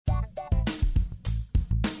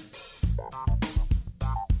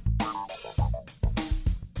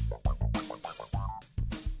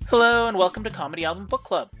Hello and welcome to Comedy Album Book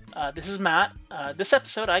Club. This is Matt. This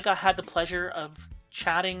episode I had the pleasure of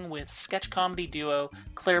chatting with sketch comedy duo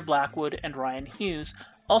Claire Blackwood and Ryan Hughes,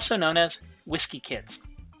 also known as Whisky Kids.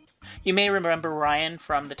 You may remember Ryan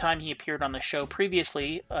from the time he appeared on the show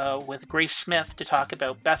previously with Grace Smith to talk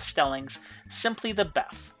about Beth Stelling's Simply the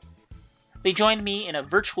Beth. They joined me in a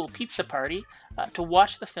virtual pizza party to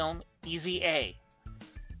watch the film Easy A.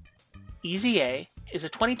 Easy A is a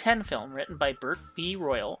 2010 film written by Burt B.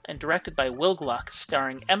 Royal and directed by Will Gluck,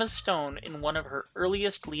 starring Emma Stone in one of her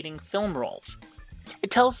earliest leading film roles. It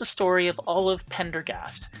tells the story of Olive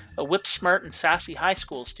Pendergast, a whip-smart and sassy high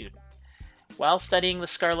school student. While studying the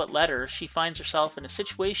Scarlet Letter, she finds herself in a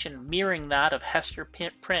situation mirroring that of Hester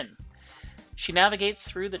Prynne. She navigates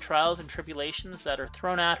through the trials and tribulations that are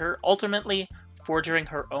thrown at her, ultimately forging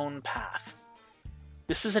her own path.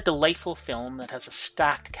 This is a delightful film that has a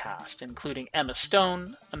stacked cast, including Emma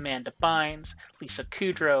Stone, Amanda Bynes, Lisa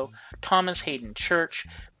Kudrow, Thomas Hayden Church,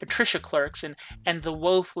 Patricia Clarkson, and the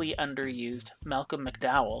woefully underused Malcolm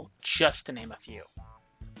McDowell, just to name a few.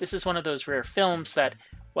 This is one of those rare films that,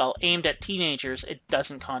 while aimed at teenagers, it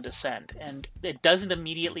doesn't condescend, and it doesn't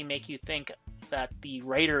immediately make you think that the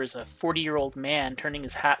writer is a 40-year-old man turning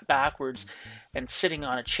his hat backwards and sitting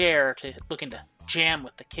on a chair looking to jam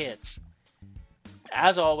with the kids.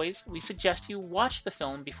 As always, we suggest you watch the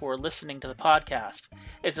film before listening to the podcast.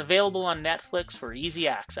 It's available on Netflix for easy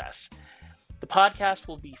access. The podcast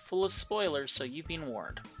will be full of spoilers, so you've been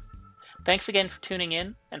warned. Thanks again for tuning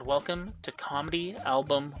in, and welcome to Comedy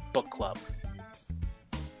Album Book Club.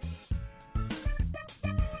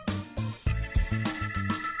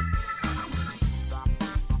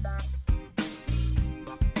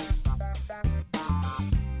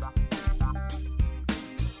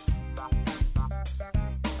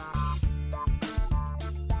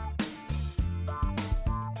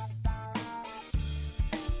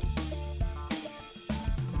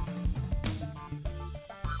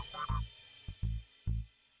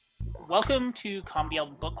 Welcome to Comedy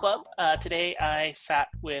Album Book Club. Today I sat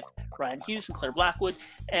with Ryan Hughes and Claire Blackwood,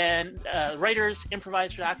 and writers,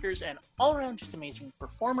 improvisers, actors, and all around just amazing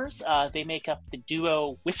performers. They make up the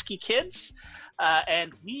duo Whisky Kids,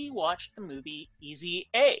 and we watched the movie Easy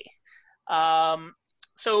A.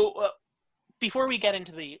 Before we get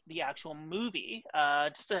into the actual movie,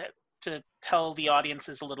 just to tell the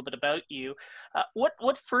audiences a little bit about you,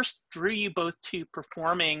 what first drew you both to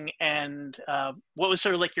performing, and what was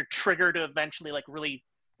sort of like your trigger to eventually really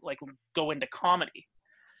go into comedy?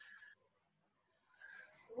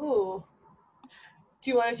 Ooh. Do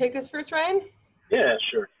you want to take this first, Ryan? Yeah,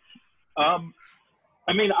 sure. I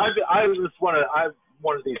was one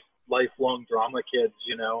of these lifelong drama kids.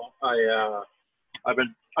 You know, I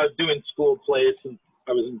was doing school plays since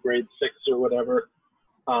I was in grade 6 or whatever.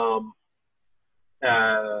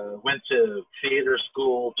 Went to theater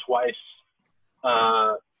school twice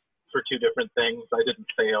for 2 different things. I didn't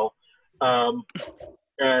fail.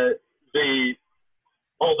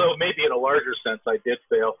 Although maybe in a larger sense I did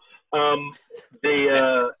fail. I've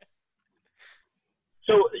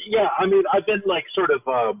been sort of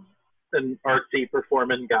an artsy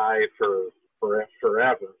performing guy for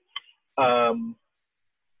forever. And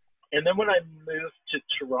then when I moved to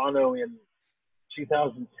Toronto in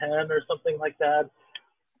 2010 or something like that,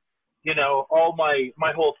 you know, all my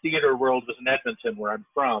whole theater world was in Edmonton, where I'm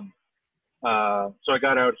from. So I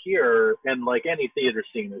got out here, and like any theater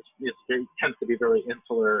scene it tends to be very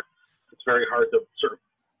insular. It's very hard to sort of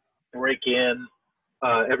break in.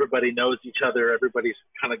 Everybody knows each other. Everybody's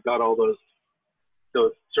kind of got all those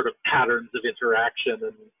sort of patterns of interaction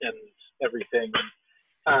and everything.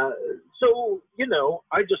 So you know,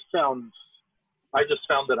 I just found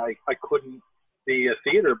that I couldn't be a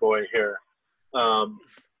theater boy here.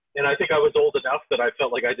 And I think I was old enough that I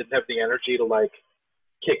felt like I didn't have the energy to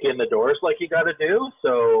kick in the doors like you got to do.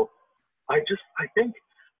 So I think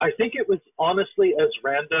it was honestly as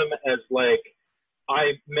random as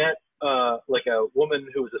I met a woman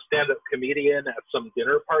who was a stand-up comedian at some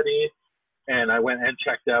dinner party, and I went and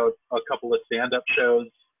checked out a couple of stand-up shows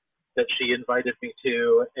that she invited me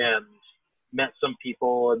to, and met some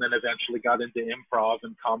people, and then eventually got into improv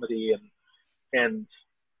and comedy, and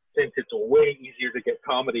since it's way easier to get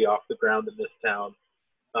comedy off the ground in this town,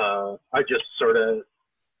 I just sort of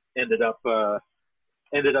ended up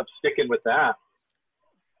sticking with that.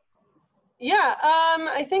 Yeah,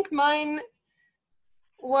 I think mine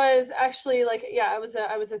was actually I was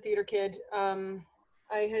a theater kid.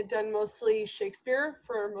 I had done mostly Shakespeare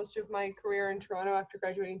for most of my career in Toronto after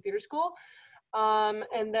graduating theater school,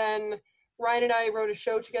 and then Ryan and I wrote a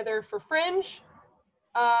show together for Fringe,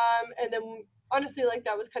 and then honestly,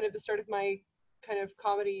 that was kind of the start of my kind of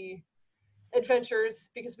comedy adventures,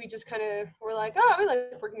 because we just kind of were like, oh, we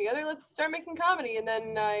like working together, let's start making comedy. And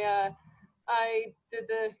then I did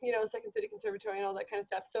the, Second City Conservatory and all that kind of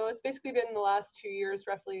stuff. So it's basically been the last 2 years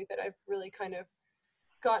roughly that I've really kind of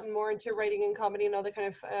gotten more into writing and comedy and all that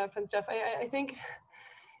kind of fun stuff. I think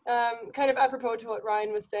kind of apropos to what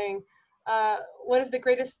Ryan was saying, one of the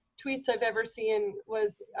greatest tweets I've ever seen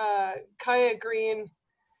was Kaya Green.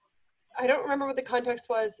 I don't remember what the context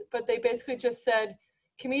was, but they basically just said,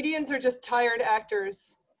 comedians are just tired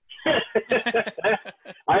actors.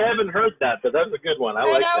 I haven't heard that, but that's a good one. I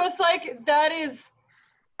was like, that is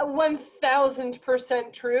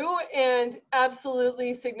 1000% true, and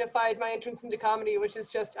absolutely signified my entrance into comedy, which is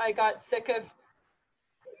just, I got sick of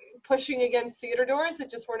pushing against theater doors that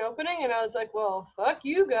just weren't opening, and I was like, well, fuck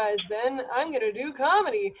you guys then, I'm gonna do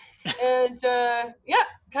comedy. And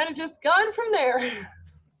kind of just gone from there.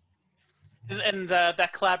 And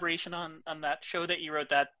that collaboration on that show that you wrote,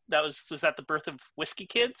 that was that the birth of Whisky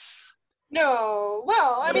Kids? No,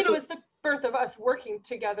 well, I mean, it was the birth of us working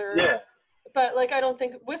together. Yeah. But I don't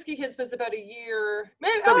think Whisky Kids was about a year.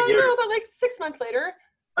 Maybe year. No, but 6 months later.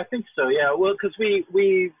 I think so. Yeah. Well, because we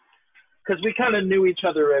kind of knew each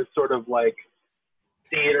other as sort of like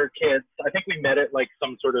theater kids. I think we met at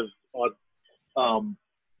some sort of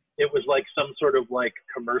it was some sort of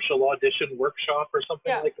commercial audition workshop or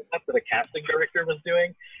something like that a casting director was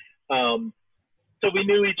doing. So we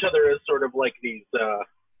knew each other as sort of these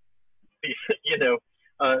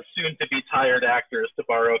soon to be tired actors, to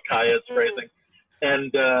borrow Kaya's phrasing.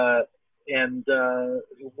 And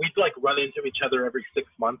we'd run into each other every 6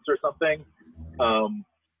 months or something.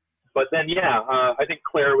 But then, I think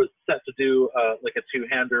Claire was set to do a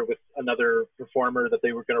two-hander with another performer that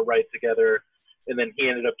they were going to write together. And then he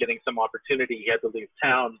ended up getting some opportunity. He had to leave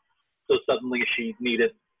town. So suddenly she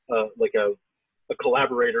needed a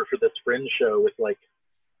collaborator for this Fringe show with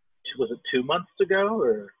was it 2 months to go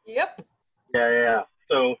or? Yep. Yeah.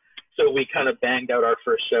 So we kind of banged out our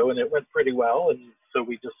first show and it went pretty well. And so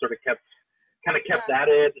we just sort of kept at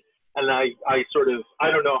it. And I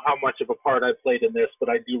don't know how much of a part I played in this, but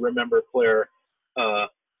I do remember Claire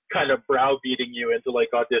kind of browbeating you into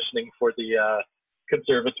auditioning for the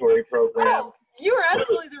conservatory program. Oh, you were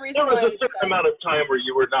absolutely the reason why. There was a certain amount of time where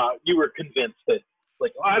you were convinced that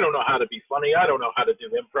I don't know how to be funny, I don't know how to do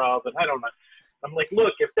improv, and I don't know. I'm like,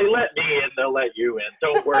 look, if they let me in, they'll let you in.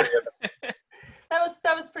 Don't worry about it.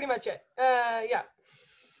 That was pretty much it. Yeah.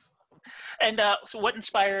 And so what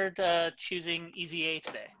inspired choosing Easy A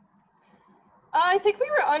today? I think we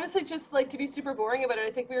were honestly just to be super boring about it.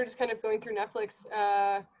 I think we were just kind of going through Netflix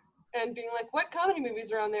and being like, what comedy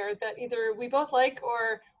movies are on there that either we both like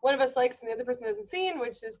or one of us likes and the other person hasn't seen,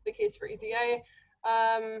 which is the case for Easy A.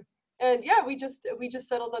 And yeah, we just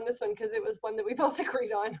settled on this one because it was one that we both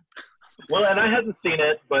agreed on. Well, and I hadn't seen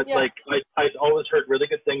it, but I'd always heard really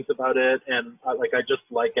good things about it, and I just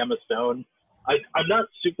like Emma Stone. I'm not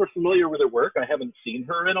super familiar with her work. I haven't seen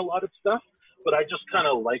her in a lot of stuff, but I just kind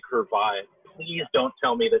of like her vibe. Please don't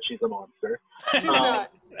tell me that she's a monster. She's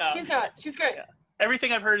not. She's not. She's great. Yeah.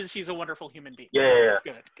 Everything I've heard is she's a wonderful human being. Yeah.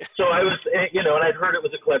 So good. So I was, and I'd heard it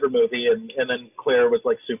was a clever movie, and then Claire was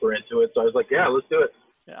super into it, so I was like, yeah, let's do it.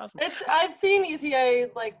 Yeah, awesome. I've seen Easy A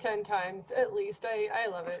 10 times at least. I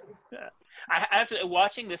love it. Yeah. I have to,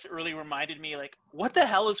 watching this, it really reminded me what the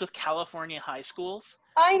hell is with California high schools?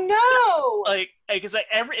 I know. Because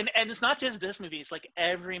and it's not just this movie. It's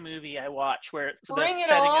every movie I watch where it's Bring it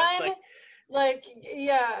setting on. Up,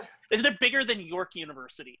 yeah. They're bigger than York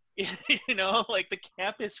University. The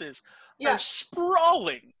campuses are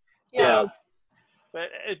sprawling. Yeah.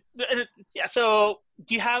 But so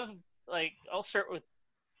do you have I'll start with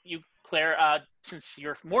you, Claire, since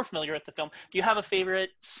you're more familiar with the film. Do you have a favorite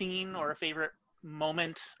scene or a favorite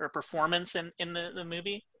moment or performance in the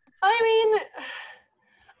movie? I mean,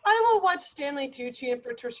 I will watch Stanley Tucci and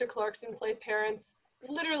Patricia Clarkson play parents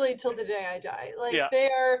literally till the day I die. They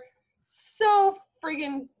are so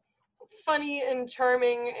friggin' funny and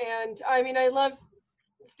charming, and I mean, I love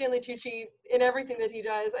Stanley Tucci in everything that he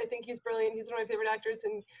does. I think he's brilliant. He's one of my favorite actors,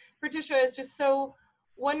 and Patricia is just so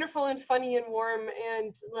wonderful and funny and warm,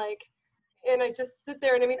 and and I just sit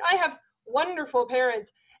there, and I mean, I have wonderful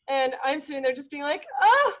parents, and I'm sitting there just being like,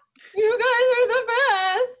 oh, you guys are the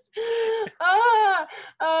best.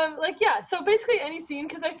 So basically any scene,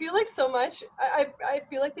 because I feel so much, I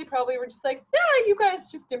feel they probably were just you guys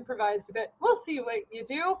just improvised a bit, we'll see what you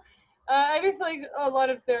do. I feel a lot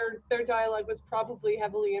of their dialogue was probably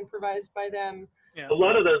heavily improvised by them. Yeah. A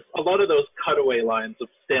lot of those cutaway lines of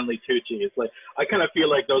Stanley Tucci, it's like I kind of feel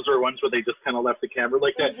like those are ones where they just kind of left the camera,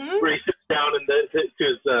 like that where he sits down and to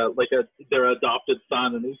his their adopted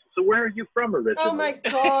son, and he's, so where are you from originally? Oh my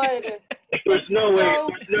god! There's no way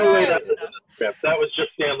that was in the script. That was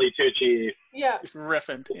just Stanley Tucci. Yeah. Just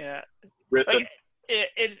riffing. Yeah. Riffing.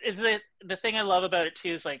 Like, the thing I love about it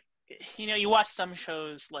too is like, you know, you watch some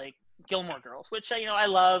shows like Gilmore Girls, which I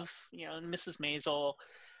love, you know, Mrs. Maisel,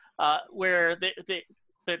 where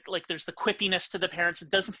but like there's the quippiness to the parents. It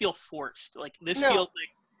doesn't feel forced. Like this feels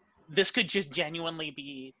like this could just genuinely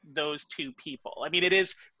be those two people. I mean, it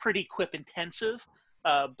is pretty quip intensive,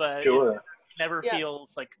 but sure. it never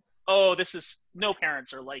feels like, oh, this is, no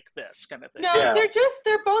parents are like this kind of thing. No,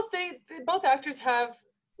 both actors have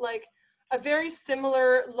like a very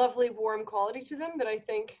similar, lovely, warm quality to them that I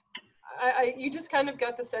think you just kind of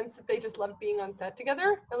got the sense that they just loved being on set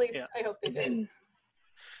together. At least I hope they did.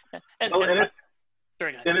 It's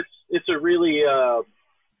a really,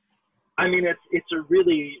 I mean, it's a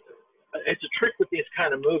trick with these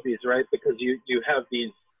kind of movies, right? Because you have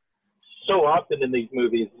these, so often in these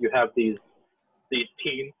movies, you have these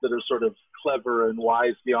teens that are sort of clever and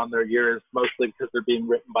wise beyond their years, mostly because they're being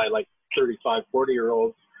written by like 35,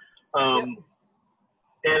 40-year-olds. And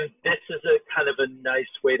this is a kind of a nice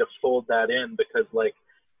way to fold that in, because like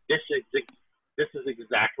this is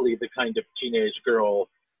exactly the kind of teenage girl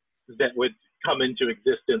that would come into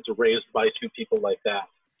existence raised by two people like that.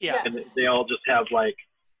 Yeah. And they all just have like,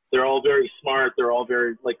 they're all very smart. They're all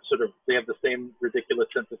very like sort of, they have the same ridiculous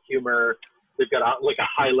sense of humor. They've got a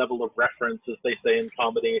high level of reference, as they say in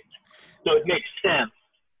comedy. So it makes sense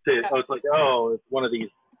to, I was like, oh, it's one of these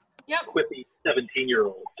quippy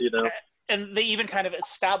 17-year-olds, you know? And they even kind of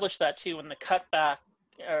established that too in the cutback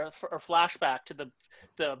or flashback to the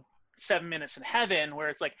 7 Minutes in Heaven, where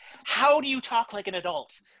it's like, how do you talk like an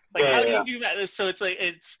adult? Like, how do you do that? So it's like,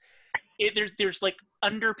 there's like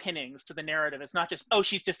underpinnings to the narrative. It's not just, oh,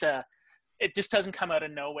 she's just it just doesn't come out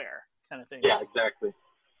of nowhere kind of thing. Yeah, exactly.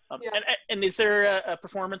 And is there a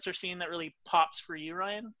performance or scene that really pops for you,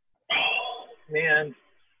 Ryan? Oh, man.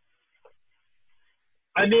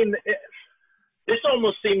 I mean, this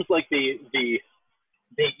almost seems like the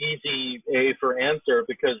easy A for answer,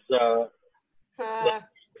 because I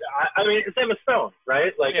mean, it's Emma Stone,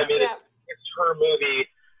 right? Like, I mean, it's her movie,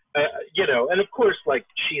 you know, and of course, like,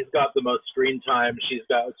 she's got the most screen time. She's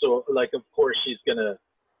got, so like, of course she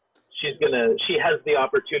has the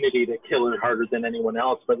opportunity to kill it harder than anyone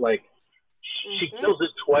else, but like, she kills it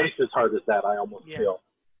twice as hard as that, I almost feel.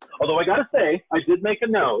 Although I gotta say, I did make a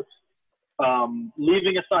note,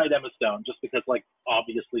 leaving aside Emma Stone, just because, like,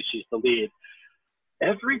 obviously she's the lead.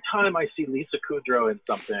 Every time I see Lisa Kudrow in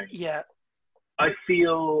something, I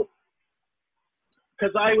feel,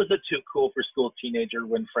 because I was a too cool for school teenager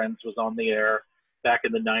when Friends was on the air back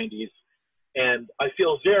in the 90s, and I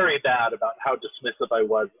feel very bad about how dismissive I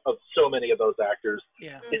was of so many of those actors,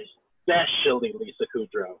 especially Lisa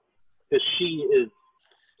Kudrow, because she is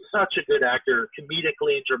such a good actor,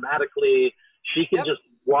 comedically, dramatically. She can just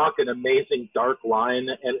walk an amazing dark line,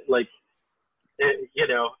 and like, you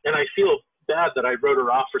know, and I feel bad that I wrote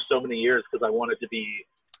her off for so many years because I wanted to be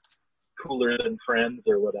cooler than Friends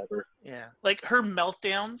or whatever. Yeah, like her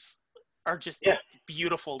meltdowns are just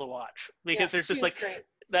beautiful to watch, because there's just like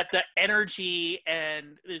that energy,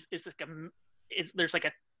 and there's like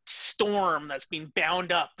a storm that's being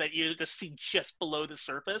bound up that you just see just below the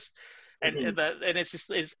surface, and it's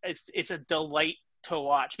just it's a delight to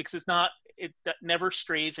watch, because it never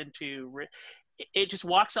strays into, it just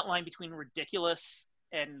walks that line between ridiculous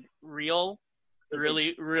and real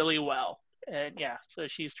really, really well. And so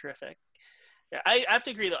she's terrific. I have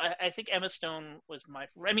to agree though. I think Emma Stone was I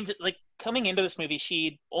mean, like, coming into this movie,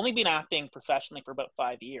 she'd only been acting professionally for about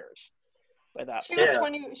 5 years by that point.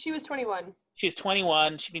 She was 21. She was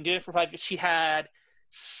 21. She'd been doing it for 5 years. She had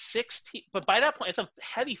 6, but by that point, it's a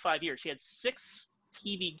heavy 5 years. She had 6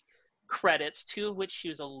 TV credits, 2 of which she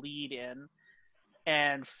was a lead in,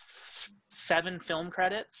 and 7 film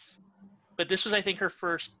credits. But this was, I think, her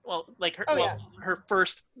first, her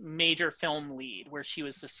first major film lead, where she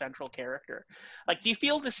was the central character. Like, do you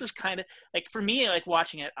feel this is kind of, like, for me, like,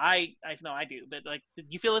 watching it, I know I do, but, like, do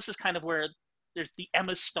you feel this is kind of where there's the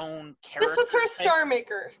Emma Stone character? This was her star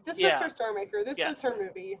maker. This was her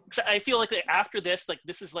movie. So I feel like after this, like,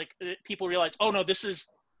 this is, like, people realize, oh, no, this is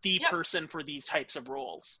the person for these types of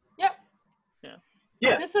roles. Yep. Yeah.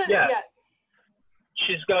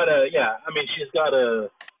 She's got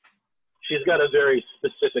a very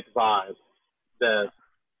specific vibe that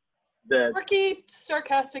quirky,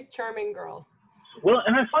 sarcastic, charming girl. Well,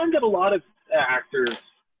 and I find that a lot of actors,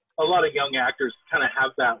 a lot of young actors kind of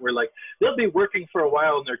have that where like they'll be working for a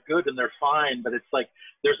while and they're good and they're fine, but it's like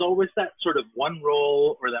there's always that sort of one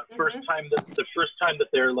role or that first time that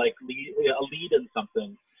they're like a lead in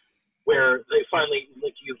something where they finally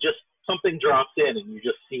like you just something drops in and you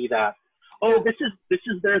just see that this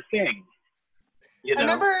is their thing. You know? I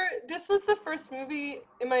remember this was the first movie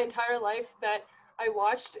in my entire life that I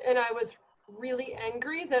watched, and I was really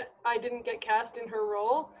angry that I didn't get cast in her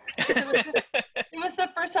role. It was the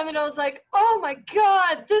first time that I was like, oh my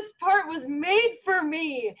God, this part was made for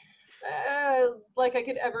me. Like I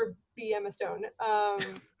could ever be Emma Stone.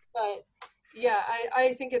 But yeah,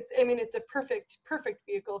 I think it's a perfect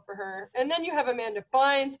vehicle for her. And then you have Amanda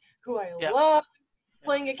Bynes, who I love,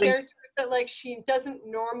 playing a character that like she doesn't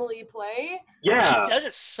normally play. Yeah. She does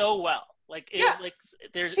it so well. Like it's like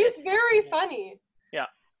she's very funny. Yeah.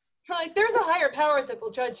 Like there's a higher power that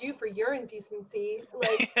will judge you for your indecency.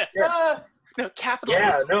 Like no capital.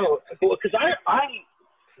 Yeah, no. Well, because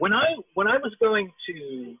when I was going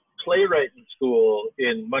to playwriting school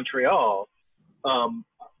in Montreal,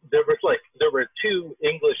 there were 2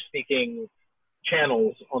 English speaking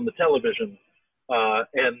channels on the television,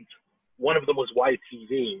 and one of them was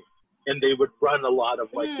YTV, and they would run a lot of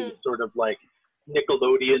like these sort of like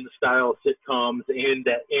Nickelodeon style sitcoms aimed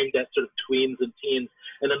at sort of tweens and teens.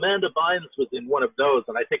 And Amanda Bynes was in one of those,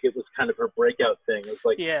 and I think it was kind of her breakout thing. It was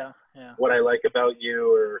like What I Like About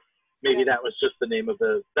You, or maybe that was just the name of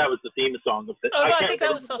the theme song of it. Oh no, I think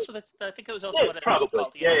that was also what it probably. was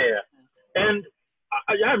called. Yeah. And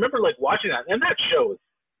I remember like watching that, and that show was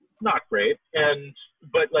not great,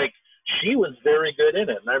 but like she was very good in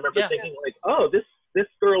it, and I remember thinking like, oh, this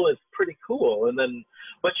girl is pretty cool. And then,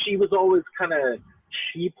 but she was always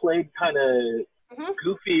she played kind of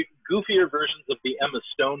goofier versions of the Emma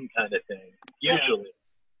Stone kind of thing, usually.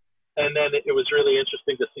 And then it was really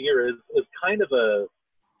interesting to see her as kind of a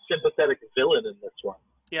sympathetic villain in this one.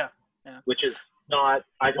 Yeah. Which is not,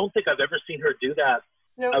 I don't think I've ever seen her do that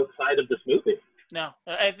outside of this movie. No,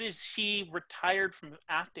 she retired from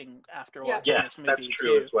acting after watching this movie. That's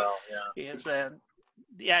true as well. Yeah, because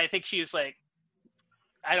I think she was like,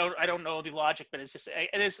 I don't know the logic, but it's just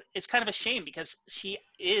it's kind of a shame because she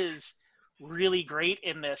is really great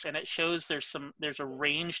in this, and it shows there's a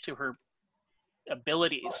range to her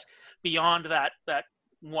abilities beyond that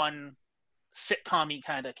one sitcom-y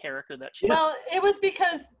kind of character that she. Well, it was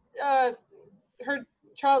because her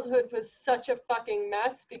childhood was such a fucking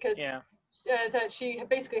mess because. That she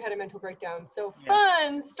basically had a mental breakdown. So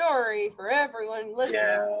fun story for everyone listening.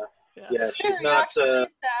 Yeah. She's not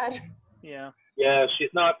sad. Yeah. Yeah, she's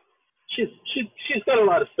not. She's got a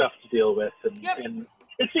lot of stuff to deal with, and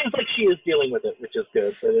it seems like she is dealing with it, which is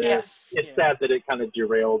good. But it's sad that it kind of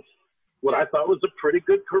derailed what I thought was a pretty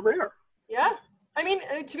good career. Yeah, I mean,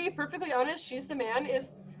 to be perfectly honest, She's the Man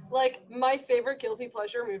is like my favorite guilty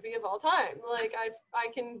pleasure movie of all time. Like I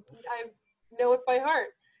know it by heart.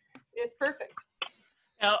 It's perfect.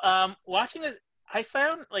 Now, watching this, I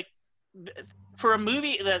found like for a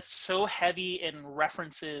movie that's so heavy in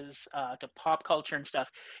references to pop culture and stuff,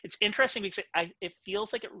 it's interesting because it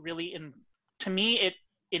feels like it really, to me, it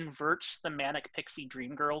inverts the manic pixie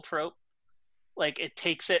dream girl trope. Like it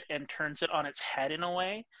takes it and turns it on its head in a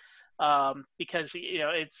way, because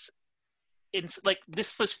it's like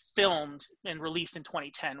this was filmed and released in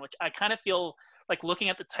 2010, which I kind of feel. Like looking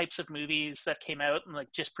at the types of movies that came out and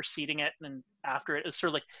like just preceding it and after it was sort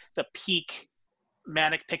of like the peak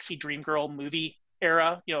manic pixie dream girl movie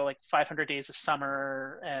era, like 500 Days of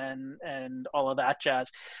Summer and all of that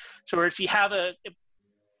jazz. So whereas you have a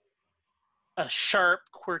sharp,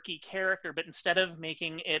 quirky character, but instead of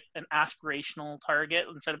making it an aspirational target,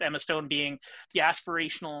 instead of Emma Stone being the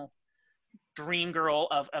aspirational dream girl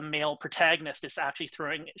of a male protagonist, it's actually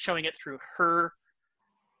showing it through her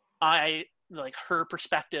eye, like her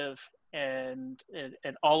perspective and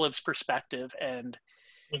Olive's perspective, and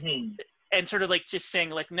sort of like just saying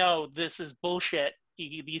like, no, this is bullshit.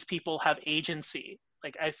 These people have agency.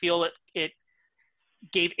 Like I feel it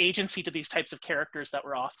gave agency to these types of characters that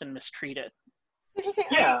were often mistreated. Interesting.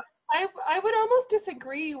 Yeah. I would almost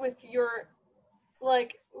disagree with your,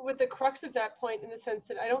 like, with the crux of that point in the sense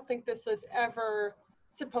that I don't think this was ever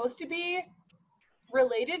supposed to be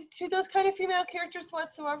related to those kind of female characters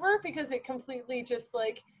whatsoever, because it completely just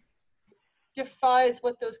like defies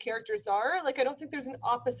what those characters are. Like I don't think there's an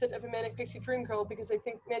opposite of a manic pixie dream girl, because I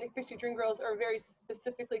think manic pixie dream girls are a very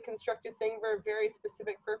specifically constructed thing for a very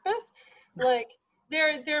specific purpose. Like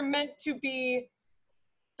they're meant to be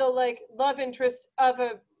the like love interest of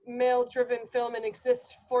a male driven film and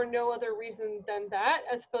exist for no other reason than that,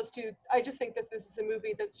 as opposed to, I just think that this is a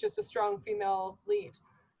movie that's just a strong female lead.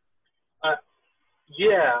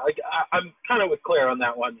 Yeah, like I'm kind of with Claire on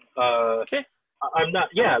that one. Okay. I'm not.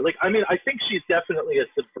 Yeah, like I mean, I think she's definitely a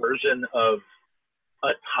subversion of a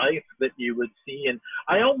type that you would see, and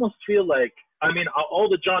I almost feel like, I mean, all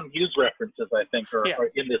the John Hughes references I think are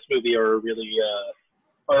in this movie are really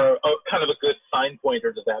are kind of a good sign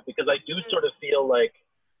pointer to that, because I do sort of feel like,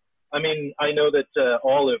 I mean, I know that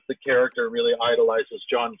Olive, the character, really idolizes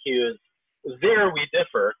John Hughes. There we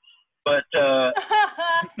differ, but I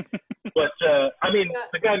mean,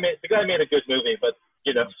 the guy made a good movie, but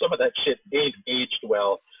you know, some of that shit ain't aged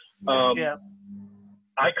well.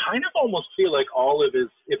 I kind of almost feel like Olive is,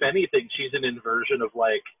 if anything, she's an inversion of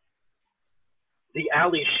like the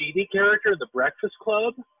Ali Sheedy character in The Breakfast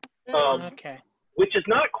Club. Which is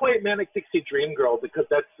not quite Manic Pixie Dream Girl, because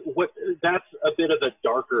that's a bit of a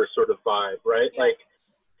darker sort of vibe, right? Yeah. Like,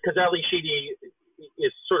 because Ali Sheedy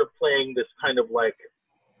is sort of playing this kind of like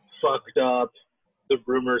fucked up. The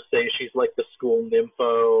rumors say she's like the school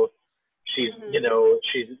nympho. She's, you know,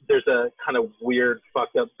 there's a kind of weird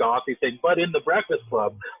fucked up gothy thing. But in The Breakfast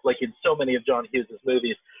Club, like in so many of John Hughes'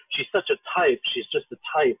 movies, she's such a type. She's just a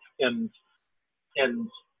type, and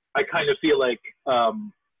I kind of feel like.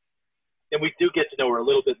 And we do get to know her a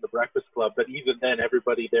little bit in The Breakfast Club, but even then,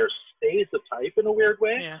 everybody there stays a type in a weird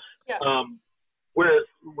way. Whereas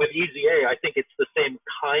with Easy A, I think it's the same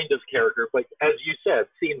kind of character, but as you said,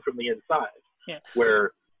 seen from the inside.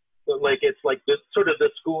 Where, like, it's like the sort of the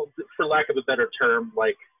school, for lack of a better term,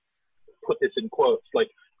 like, put this in quotes, like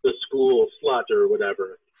the school slut or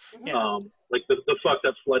whatever. Like the fucked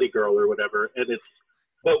up slutty girl or whatever. And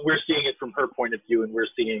but we're seeing it from her point of view, and we're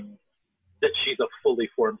seeing that she's a fully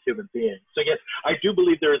formed human being. So yes, I do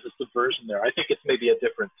believe there is a subversion there. I think it's maybe a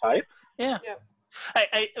different type.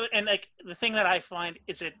 I and like the thing that I find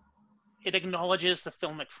is it acknowledges the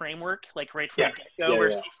filmic framework, like right from the get-go, where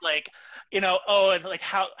she's like, you know, and like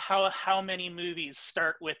how many movies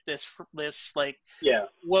start with this like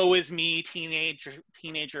woe is me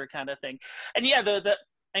teenager kind of thing. And the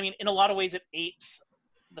I mean, in a lot of ways it apes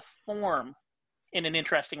the form in an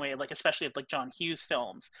interesting way, like especially of like John Hughes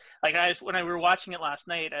films. Like when we were watching it last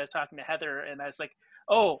night, I was talking to Heather, and I was like,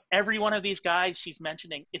 oh, every one of these guys she's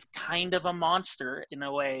mentioning is kind of a monster in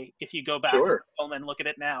a way if you go back to the film and look at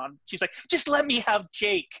it now. And she's like, just let me have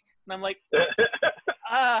Jake. And I'm like,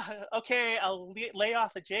 okay, I'll lay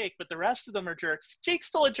off of Jake, but the rest of them are jerks. Jake's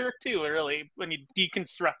still a jerk too, really, when you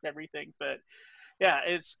deconstruct everything. But yeah,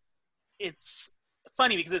 it's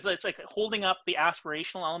funny because it's like holding up the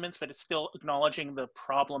aspirational elements, but it's still acknowledging the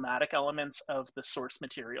problematic elements of the source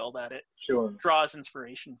material that it draws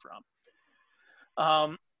inspiration from.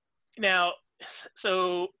 Now,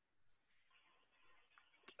 so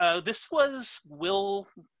this was Will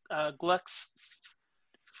Gluck's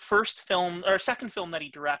first film, or second film that he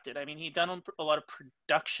directed. I mean, he'd done a lot of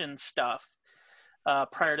production stuff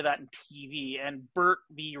prior to that in TV, and Burt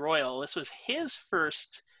v. Royal, this was his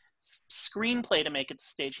first screenplay to make it to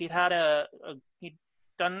stage. He'd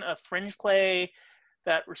done a fringe play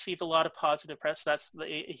that received a lot of positive press. That's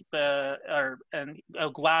and a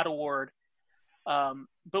GLAAD award.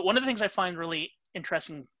 But one of the things I find really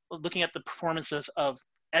interesting looking at the performances of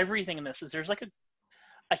everything in this is there's like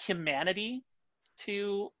a humanity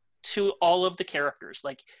to all of the characters.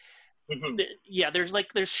 Like,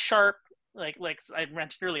 there's sharp, like I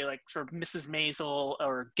mentioned earlier, like sort of Mrs. Maisel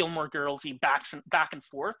or Gilmore Girls-y back and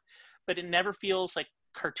forth, but it never feels like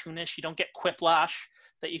cartoonish. You don't get quiplash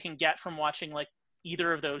that you can get from watching like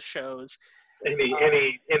either of those shows. Any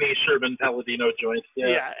Sherman Palladino joints.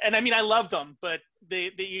 Yeah, and I mean, I love them, but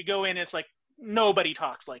you go in, it's like nobody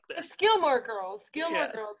talks like this. It's Gilmore Girls.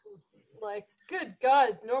 Gilmore Girls is like, good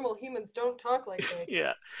God, normal humans don't talk like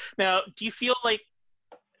this. Now, do you feel like?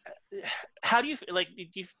 How do you like?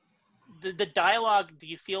 The dialogue? Do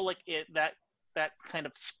you feel like that kind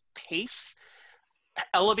of pace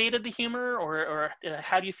elevated the humor, or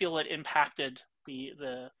how do you feel it impacted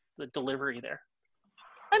the delivery there?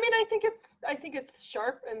 I mean, I think it's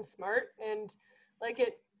sharp and smart, and like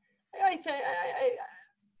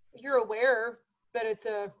you're aware that it's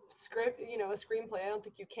a script, you know, a screenplay. I don't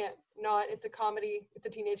think you can't not. It's a comedy. It's a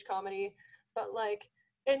teenage comedy, but like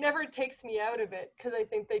it never takes me out of it because I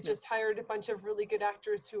think they just hired a bunch of really good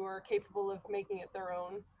actors who are capable of making it their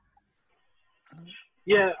own.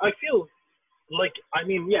 Yeah, I feel like, I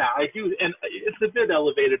mean, yeah, I do, and it's a bit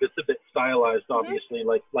elevated. It's a bit stylized, obviously,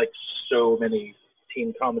 like so many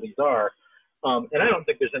teen comedies are, and I don't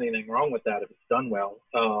think there's anything wrong with that if it's done well.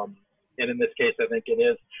 And in this case, I think it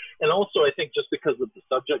is. And also, I think just because of the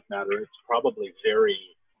subject matter, it's probably very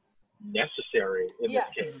necessary in this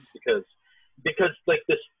case because like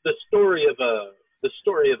the story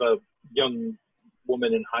of a young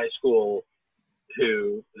woman in high school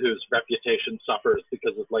whose reputation suffers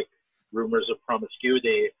because of like rumors of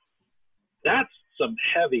promiscuity. That's some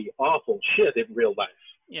heavy, awful shit in real life.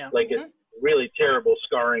 Yeah. Like it's really terrible,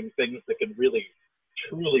 scarring things that can really,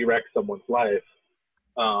 truly wreck someone's life.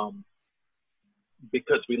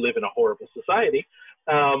 Because we live in a horrible society.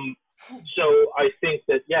 So I think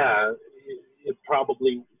that, yeah, it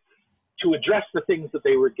probably, to address the things that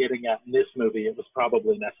they were getting at in this movie, it was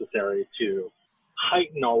probably necessary to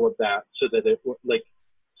heighten all of that so that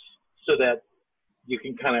so that you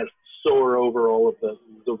can kind of soar over all of the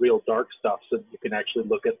real dark stuff, so that you can actually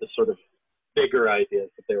look at the sort of bigger ideas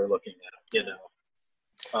that they were looking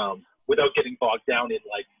at, without getting bogged down in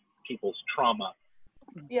like people's trauma.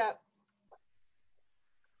 Yeah.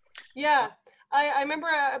 Yeah. I remember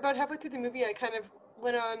about halfway through the movie, I kind of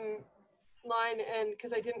went online, and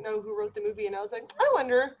because I didn't know who wrote the movie, and I was like,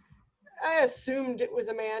 I assumed it was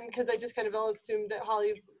a man, because I just kind of always assumed that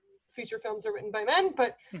Hollywood feature films are written by men,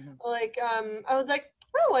 but I was like,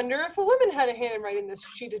 I wonder if a woman had a hand in writing this.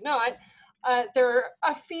 She did not. There are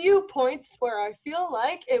a few points where I feel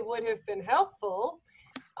like it would have been helpful,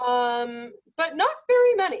 but not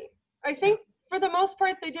very many. I think for the most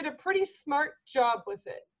part, they did a pretty smart job with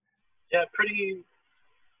it. Yeah, pretty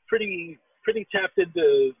tapped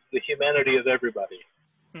into the humanity of everybody.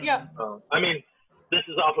 Yeah. I mean, this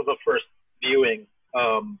is off of a first viewing,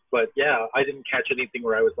 but yeah, I didn't catch anything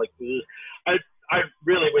where I was like, ugh. I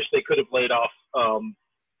really wish they could have laid off.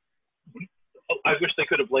 I wish they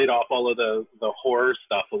could have laid off all of the horror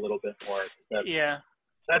stuff a little bit more.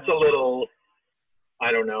 That's a little.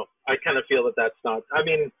 I don't know. I kind of feel that that's not. I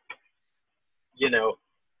mean,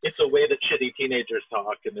 it's a way that shitty teenagers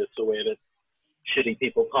talk, and it's a way that shitty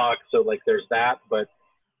people talk. So like, there's that, but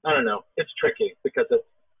I don't know. It's tricky because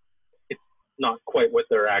it's not quite what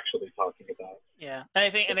they're actually talking about. Yeah,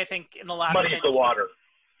 and I think in the last muddies the water.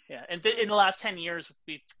 Yeah, and in the last 10 years,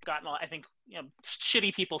 we've gotten. I think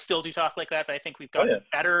shitty people still do talk like that, but I think we've gotten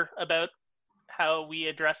better about how we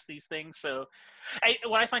address these things. So,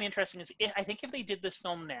 what I find interesting is I think if they did this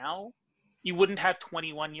film now, you wouldn't have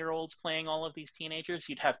 21-year-olds playing all of these teenagers.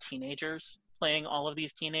 You'd have teenagers playing all of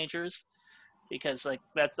these teenagers, because like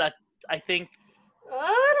that. I think.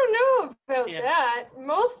 I don't know about that.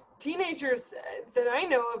 Most teenagers that I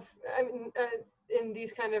know of, I mean, in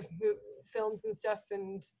these kind of films and stuff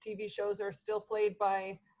and TV shows, are still played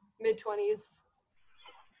by mid-20s.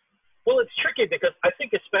 Well, it's tricky because I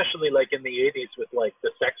think especially like in the 80s with like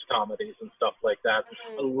the sex comedies and stuff like that,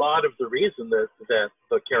 a lot of the reason that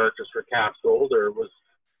the characters were cast older was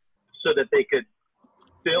so that they could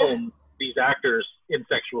film these actors in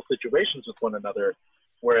sexual situations with one another.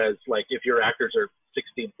 Whereas like if your actors are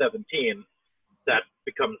 16, 17, that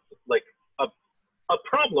becomes like a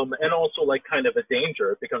problem, and also like kind of a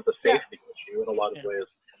danger. It becomes a safety issue in a lot of ways.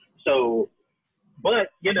 So, but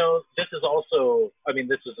this is also, I mean,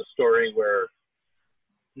 this is a story where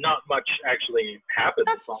not much actually happens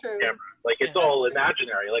on camera. Like it's all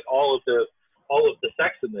imaginary. Like all of the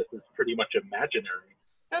sex in this is pretty much imaginary.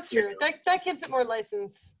 That's true. That gives it more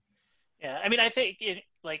license. Yeah, I mean, I think if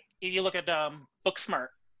you look at Booksmart,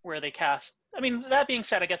 where they cast. I mean, that being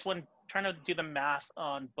said, I guess when trying to do the math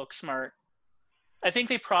on Booksmart, I think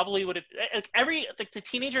they probably would have the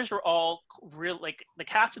teenagers were all real, like the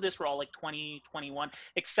cast of this were all like 20, 21,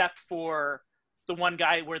 except for the one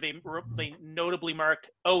guy where they notably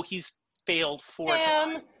marked, he's failed 4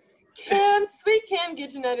 times. Sweet Cam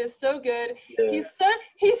Gidgenet is so good. Yeah.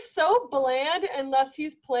 He's so bland unless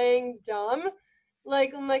he's playing dumb,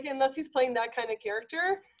 like unless he's playing that kind of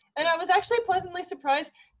character. And I was actually pleasantly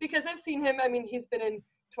surprised because I've seen him. I mean, he's been in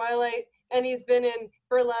Twilight and he's been in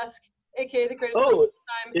Burlesque, aka The Greatest Show of All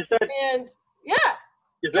Time. Is that? And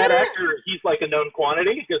is that actor? He's like a known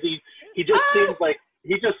quantity because he just seems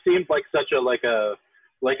like such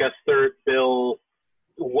a third bill,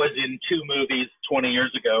 was in 2 movies 20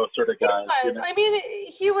 years ago sort of guy. I mean,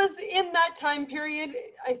 he was in that time period.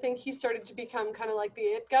 I think he started to become kind of like the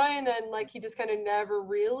it guy, and then like he just kind of never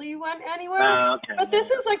really went anywhere. But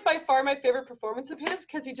this is like by far my favorite performance of his,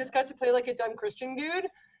 because he just got to play like a dumb Christian dude.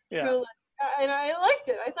 Yeah. And I liked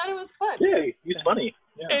it. I thought it was fun. Yeah, he's funny.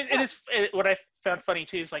 Yeah. And what I found funny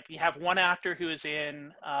too is like you have one actor who is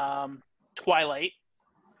in Twilight,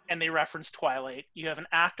 and they reference Twilight. You have an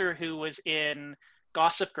actor who was in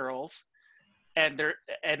Gossip Girls, and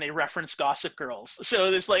they reference Gossip Girls. So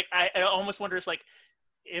there's like I almost wonder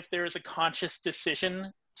if there is a conscious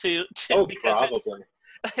decision to because probably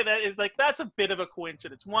that is like that's a bit of a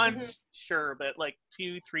coincidence. Once sure, but like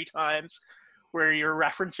 2-3 times where you're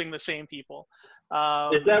referencing the same people.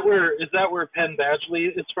 Is that where Penn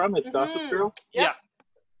Badgley is from? It's Gossip Girl. Yeah.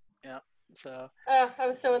 So I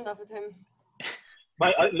was so in love with him.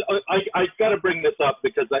 I got to bring this up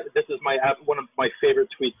because this is one of my favorite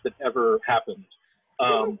tweets that ever happened.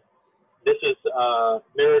 This is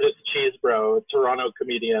Meredith Cheesebro, a Toronto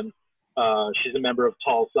comedian. She's a member of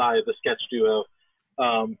Tall Sai, the sketch duo.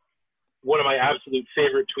 One of my absolute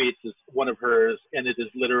favorite tweets is one of hers, and it is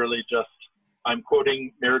literally just, I'm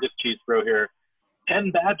quoting Meredith Cheesebro here,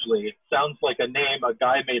 Penn Badgley sounds like a name a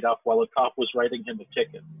guy made up while a cop was writing him a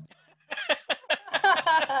ticket.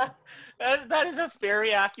 That is a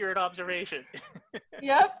very accurate observation.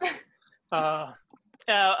 Yep. The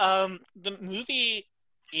movie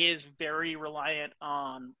is very reliant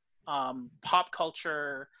on pop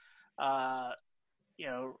culture, and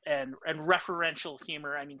referential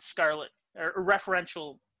humor. I mean,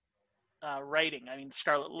 referential writing. I mean,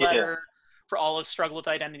 Scarlet Letter, For Olive's Struggle with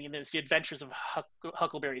Identity, and there's The Adventures of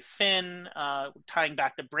Huckleberry Finn, tying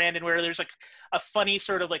back to Brandon, where there's like a funny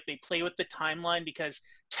sort of like they play with the timeline because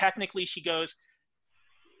technically she goes,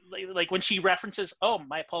 like when she references, oh,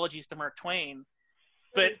 my apologies to Mark Twain,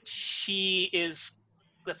 but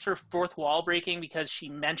that's her fourth wall breaking because she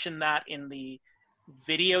mentioned that in the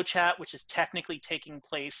video chat, which is technically taking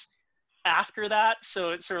place after that.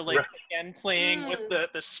 So it's sort of like, again, playing with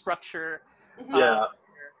the structure. Yeah.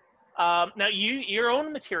 Now, your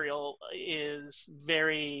own material is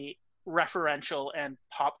very referential and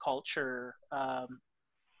pop culture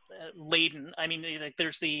laden. I mean, like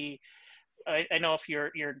there's I know if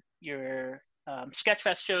your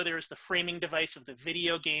Sketchfest show, there was the framing device of the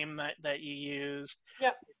video game that you used.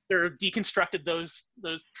 Yep. They're deconstructed those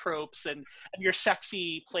tropes, and your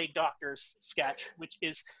sexy plague doctors sketch, which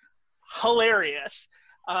is hilarious.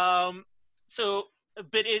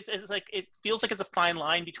 But it's like, it feels like it's a fine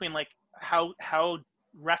line between like how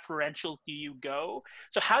referential do you go?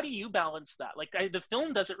 So how do you balance that? Like the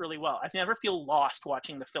film does it really well. I never feel lost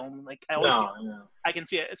watching the film. Like I always I can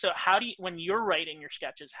see it. So how do you, when you're writing your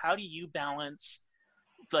sketches, how do you balance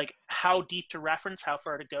like how deep to reference, how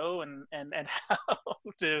far to go, and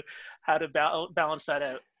how to balance that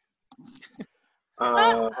out?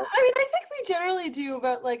 I mean, I think we generally do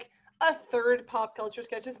about like a third pop culture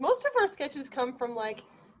sketches. Most of our sketches come from like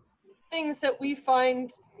things that we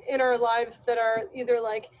find in our lives that are either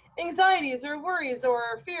like anxieties or worries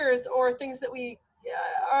or fears or things that we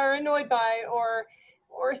are annoyed by or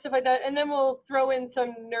stuff like that. And then we'll throw in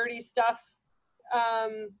some nerdy stuff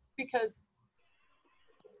because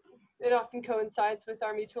it often coincides with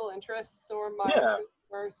our mutual interests or my interests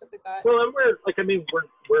or stuff like that. Well, and we're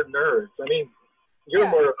nerds. I mean,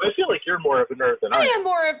 I feel like you're more of a nerd than I am. I am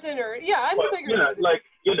more of the nerd. Yeah, I'm a bigger nerd. Like,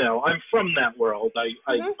 I'm from that world. I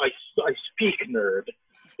speak nerd.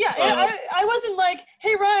 Yeah, I wasn't like,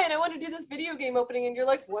 hey, Ryan, I want to do this video game opening. And you're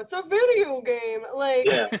like, what's a video game? Like,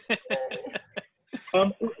 yeah.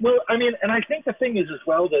 Well, I mean, and I think the thing is as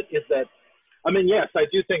well that, I mean, yes, I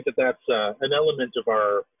do think that that's an element of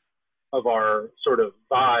our sort of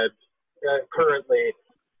vibe currently.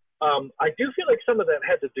 I do feel like some of that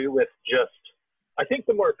had to do with just, I think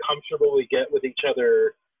the more comfortable we get with each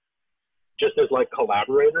other, just as like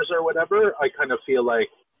collaborators or whatever, I kind of feel like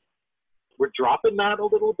we're dropping that a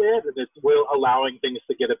little bit, and we're allowing things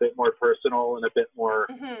to get a bit more personal and a bit more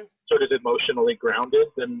sort of emotionally grounded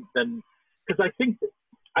than because I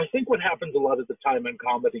think what happens a lot of the time in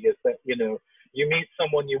comedy is that, you meet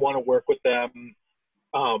someone, you want to work with them,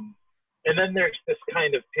 and then there's this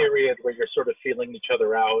kind of period where you're sort of feeling each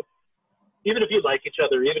other out. Even if you like each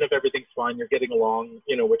other, even if everything's fine, you're getting along,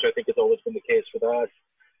 which I think has always been the case with us.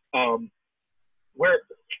 Where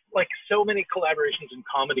like so many collaborations in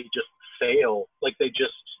comedy just fail. Like they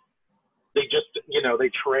just they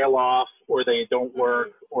trail off, or they don't work,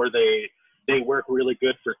 or they work really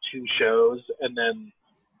good for 2 shows, and then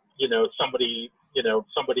somebody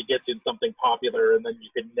gets in something popular, and then you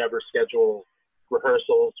can never schedule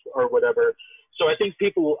rehearsals or whatever. So I think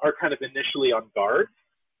people are kind of initially on guard,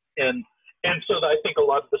 and so I think a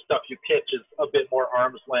lot of the stuff you pitch is a bit more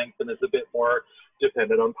arm's length and is a bit more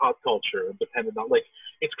dependent on pop culture and dependent on, like,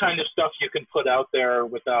 it's kind of stuff you can put out there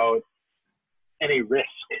without any risk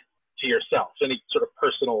to yourself, any sort of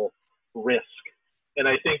personal risk. And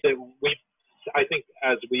I think that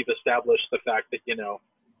as we've established the fact that,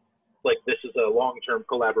 like this is a long-term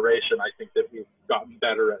collaboration, I think that we've gotten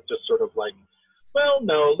better at just sort of like, well,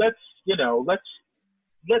 no, let's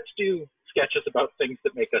do sketches about things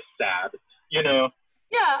that make us sad,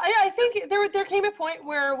 Yeah, I think there came a point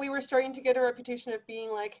where we were starting to get a reputation of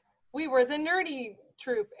being like, we were the nerdy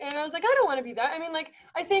troupe, and I was like, I don't want to be that. I mean, like,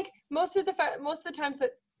 I think most of the times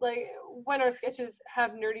that, like, when our sketches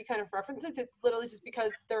have nerdy kind of references, it's literally just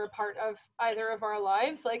because they're a part of either of our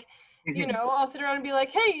lives. Like, I'll sit around and be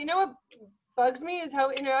like, hey, what bugs me is how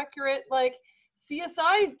inaccurate, like,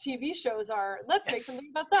 CSI TV shows are. Let's make something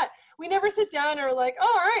about that. We never sit down and are like,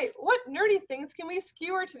 oh, all right, what nerdy things can we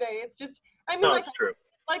skewer today? It's just, I mean, it's true.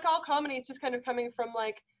 Like all comedy, it's just kind of coming from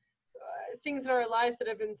like things in our lives that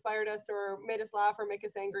have inspired us or made us laugh or make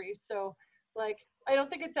us angry. So like, I don't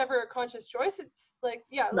think it's ever a conscious choice. It's like,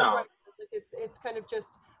 yeah, No. like it's kind of just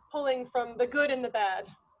pulling from the good and the bad.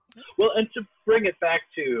 Well, and to bring it back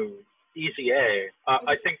to Easy A,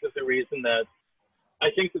 I think that the reason that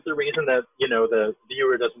the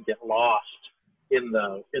viewer doesn't get lost in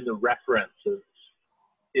the references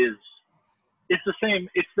is it's the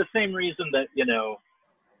same reason that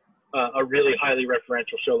a really highly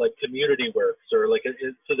referential show like Community works, or like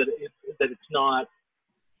so that it's not.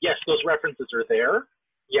 Yes, those references are there.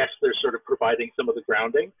 Yes, they're sort of providing some of the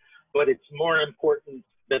grounding, but it's more important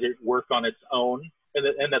that it work on its own, and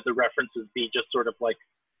that the references be just sort of like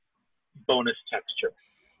bonus texture.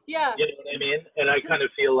 Yeah. You know what I mean? And I kind of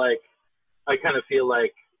feel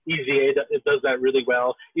like Easy A does that really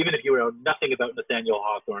well. Even if you know nothing about Nathaniel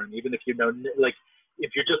Hawthorne, even if you know, like,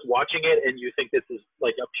 if you're just watching it and you think this is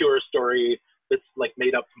like a pure story that's like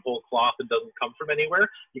made up from whole cloth and doesn't come from anywhere,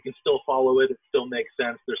 you can still follow it. It still makes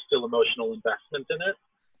sense. There's still emotional investment in it.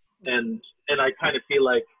 And I kind of feel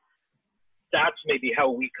like that's maybe how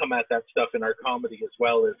we come at that stuff in our comedy as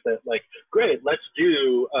well, is that like, great, let's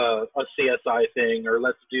do a CSI thing, or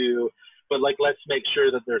let's make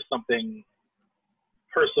sure that there's something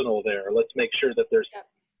personal there. Let's make sure that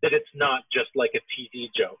that it's not just like a TV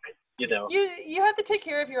joke, you know? You have to take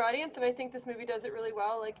care of your audience, and I think this movie does it really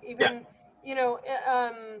well. Like, even,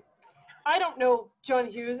 I don't know John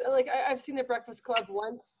Hughes. Like, I've seen The Breakfast Club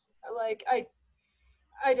once. Like,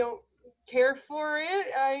 I don't care for it.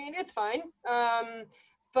 I mean, it's fine.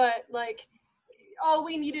 But like, all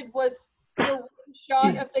we needed was the one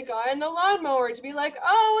shot of the guy in the lawnmower to be like,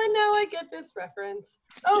 oh, and now I get this reference.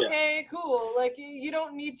 Okay, cool. Like, you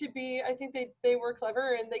don't need to be. I think they were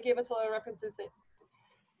clever, and they gave us a lot of references that,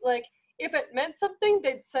 like, if it meant something,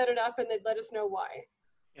 they'd set it up and they'd let us know why.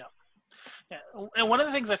 Yeah. And one of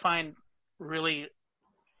the things I find really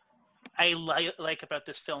like about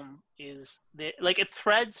this film is that, like, it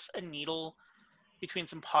threads a needle between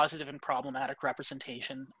some positive and problematic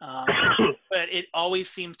representation, but it always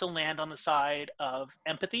seems to land on the side of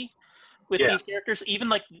empathy with these characters. Even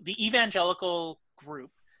like the evangelical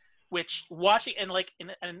group, which watching and like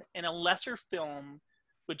in a lesser film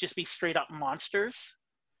would just be straight up monsters,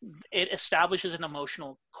 it establishes an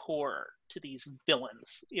emotional core to these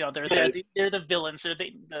villains. They're the villains. They're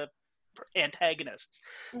the antagonists.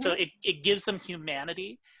 Mm-hmm. So it gives them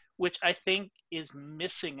humanity, which I think is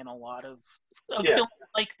missing in a lot of films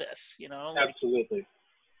like this. Absolutely.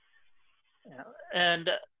 And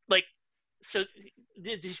like, so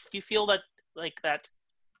do you feel that that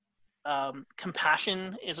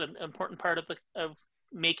compassion is an important part of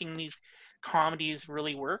making these comedies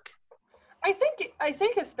really work? I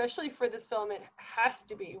think especially for this film, it has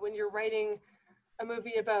to be, when you're writing a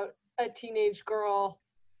movie about a teenage girl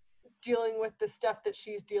dealing with the stuff that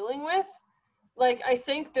she's dealing with. Like, I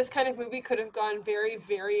think this kind of movie could have gone very,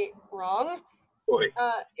 very wrong,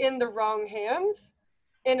 in the wrong hands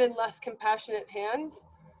and in less compassionate hands.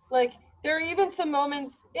 Like, there are even some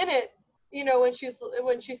moments in it, when she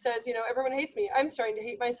says, everyone hates me, I'm starting to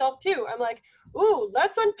hate myself too. I'm like, ooh,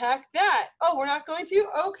 let's unpack that. Oh, we're not going to?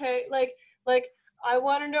 Okay. Like I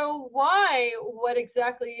want to know why, what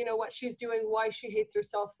exactly, what she's doing, why she hates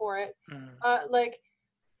herself for it.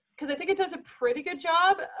 Because I think it does a pretty good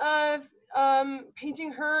job of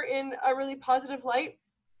painting her in a really positive light.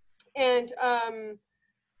 And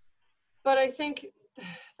but I think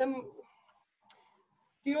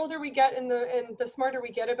the older we get and the smarter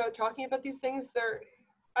we get about talking about these things,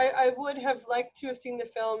 I would have liked to have seen the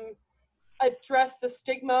film address the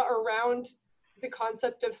stigma around the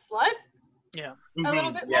concept of slut a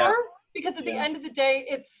little bit more, because at the end of the day,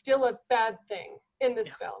 it's still a bad thing in this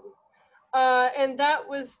film. And that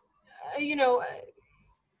was,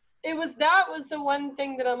 that was the one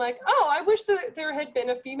thing that I'm like, oh, I wish that there had been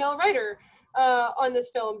a female writer on this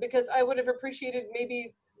film, because I would have appreciated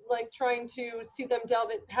maybe like trying to see them delve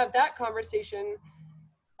and have that conversation,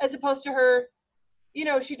 as opposed to her,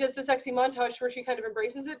 she does the sexy montage where she kind of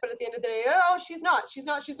embraces it, but at the end of the day, oh, she's not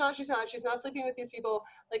sleeping with these people.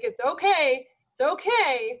 Like, it's okay.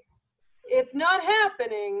 It's not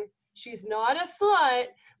happening. She's not a slut.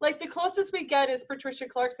 Like, the closest we get is Patricia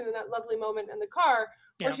Clarkson in that lovely moment in the car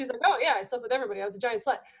where she's like, oh yeah, I slept with everybody. I was a giant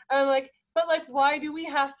slut. And I'm like, but like, why do we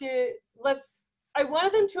have to, I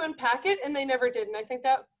wanted them to unpack it, and they never did. And I think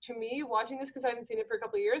that, to me, watching this, because I haven't seen it for a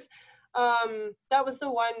couple of years, that was the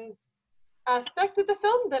one aspect of the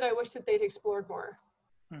film that I wish that they'd explored more.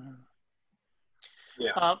 Mm-hmm.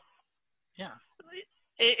 Yeah. Yeah.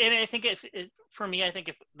 And I think for me, I think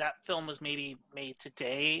if that film was maybe made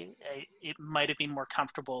today, it might have been more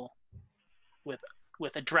comfortable with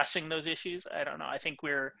addressing those issues. I don't know. I think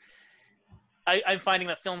I'm finding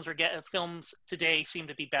that films today seem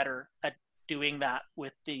to be better at doing that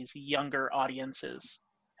with these younger audiences,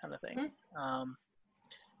 kind of thing.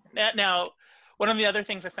 Now, one of the other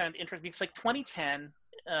things I found interesting, because like 2010,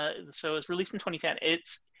 so it was released in 2010.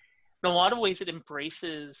 It's in a lot of ways it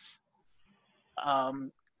embraces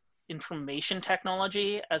information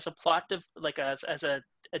technology as a plot of as a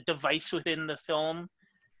device within the film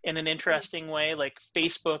in an interesting way. Like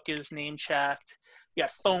Facebook is name checked. You got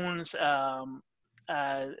phones, and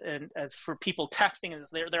as for people texting,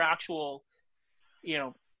 they're actual,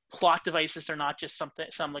 plot devices. They're not just some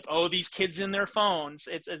like, oh, these kids in their phones.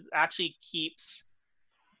 It actually keeps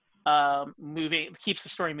keeps the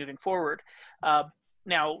story moving forward.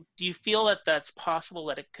 Now, do you feel that that's possible,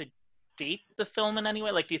 that it could date the film in any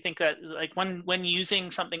way? Like, do you think that, like, when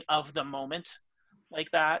using something of the moment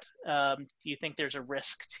like that, do you think there's a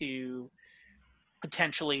risk to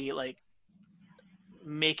potentially, like,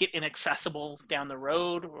 make it inaccessible down the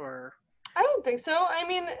road? Or I don't think so. I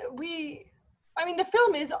mean, the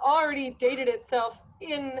film is already dated itself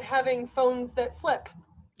in having phones that flip.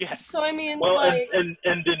 yes. So I mean, well, and in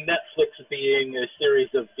Netflix being a series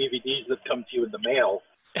of DVDs that come to you in the mail.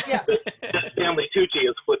 Yeah. that Stanley Tucci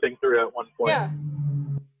is flipping through at one point.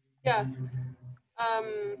 Yeah.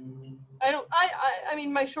 I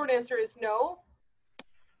mean, my short answer is no.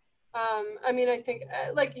 I mean, I think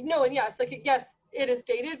no and yes. Yes, it is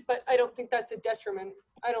dated, but I don't think that's a detriment.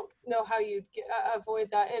 I don't know how you'd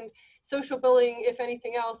avoid that. And social bullying, if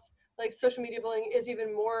anything else, like social media bullying, is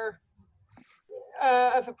even more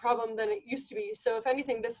of a problem than it used to be. So if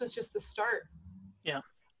anything, this was just the start. Yeah.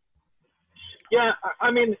 Yeah,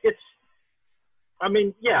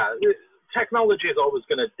 technology is always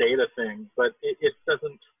going to date a thing, but it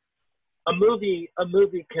doesn't. A movie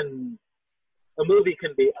can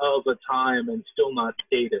be of a time and still not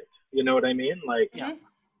date it. You know what I mean? Like,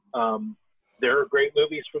 there are great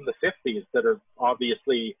movies from the 50s that are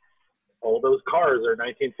obviously, all those cars are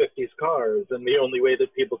 1950s cars, and the only way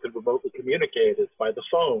that people can remotely communicate is by the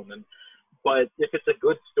phone. But if it's a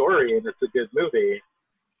good story and it's a good movie,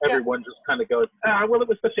 everyone just kind of goes, well, it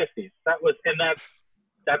was the 50s. That's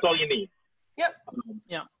all you need. Yep.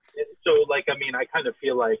 So, like, I mean, I kind of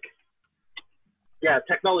feel like,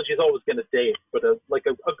 technology is always going to date, but a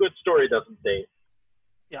good story doesn't date.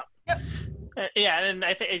 Yeah. Yep. And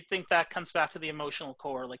I think that comes back to the emotional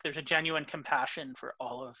core. Like, there's a genuine compassion for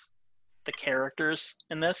all of the characters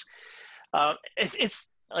in this. It's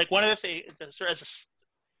like one of the things, sort of as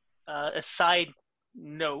a side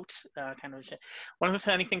note, kind of one of the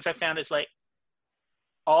funny things I found is, like,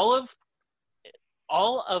 all of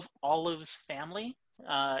Olive's family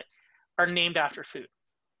are named after food.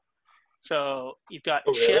 So you've got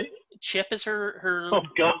really? Chip is her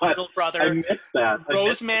little brother. I missed that.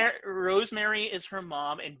 Rosemary is her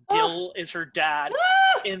mom, and Dill is her dad.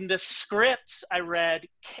 In the scripts I read,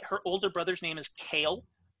 her older brother's name is Cale.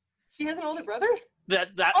 She has an older brother?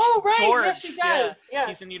 That's right. George. Yes, she does. Yeah.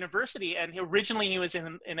 He's in university, and originally he was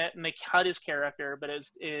in it, and they cut his character, but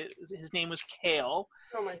his name was Cale.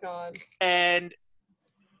 Oh my god. And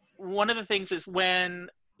one of the things is when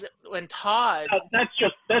Todd,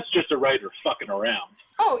 that's just a writer fucking around.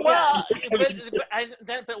 Oh yeah. Well,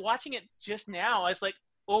 but watching it just now, I was like,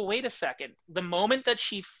 oh, wait a second. The moment that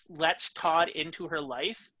she lets Todd into her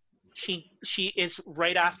life, she is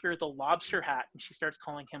right after the lobster hat, and she starts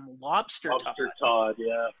calling him Lobster Todd.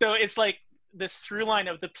 Yeah. So it's like this through line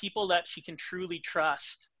of the people that she can truly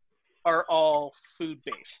trust are all food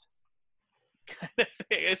based. Kind of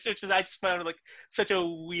thing. It's just, I just found it like such a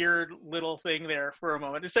weird little thing there for a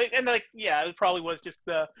moment. It's like, and like, it probably was just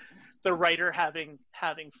the writer having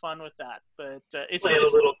fun with that. But it's playing a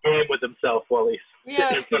little game with himself while he's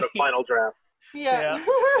sitting in front of final draft. Yeah.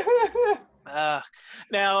 Now,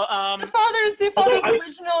 the father's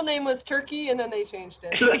original name was Turkey, and then they changed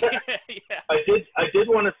it. Yeah. I did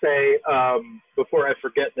want to say before I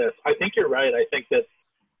forget this. I think you're right. I think that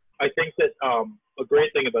a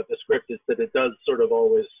great thing about the script is that it does sort of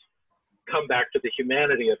always come back to the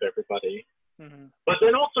humanity of everybody. Mm-hmm. But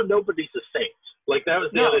then also nobody's a saint. Like, that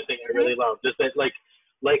was the other thing I really loved, is that oh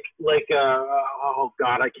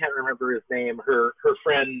god, I can't remember his name. Her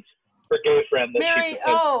friend, her gay friend. That Mary.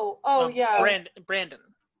 Yeah. Brandon.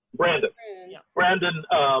 Yeah. Brandon.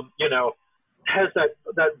 Has that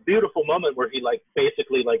beautiful moment where he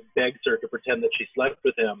basically begs her to pretend that she slept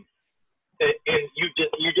with him, and you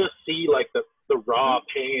just see the raw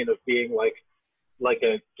pain of being like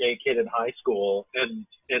a gay kid in high school, and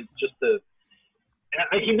just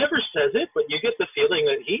he never says it, but you get the feeling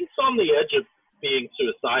that he's on the edge of being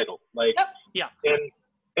suicidal. Like, Yep. Yeah.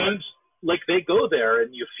 And like they go there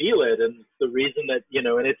and you feel it, and the reason that, you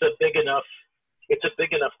know, and it's a big enough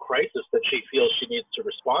crisis that she feels she needs to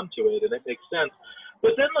respond to it, and it makes sense.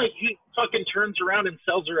 But then like he fucking turns around and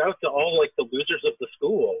sells her out to all like the losers of the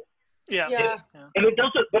school. Yeah. And it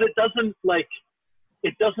doesn't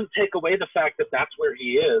take away the fact that that's where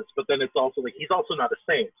he is, but then it's also like he's also not a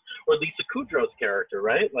saint. Or Lisa Kudrow's character,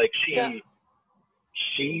 right? Like she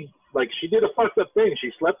did a fucked up thing.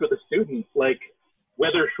 She slept with a student, like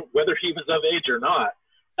whether he was of age or not.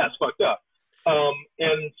 That's fucked up.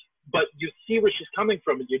 But you see where she's coming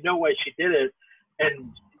from, and you know why she did it.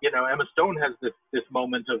 And you know, Emma Stone has this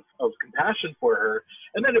moment of compassion for her,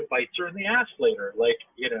 and then it bites her in the ass later. Like,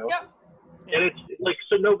 you know. Yep. And it's like,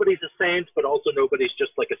 so nobody's a saint, but also nobody's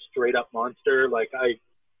just like a straight up monster. Like I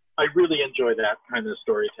really enjoy that kind of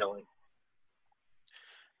storytelling.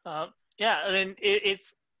 Yeah, and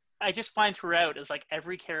it's I just find throughout is like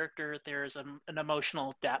every character there's an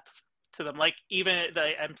emotional depth to them. Like even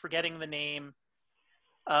I'm forgetting the name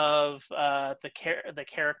of the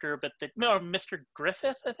character, but Mr.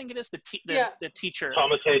 Griffith, I think it is, the teacher.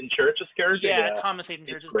 Thomas Hayden Church's character. Yeah, Thomas Hayden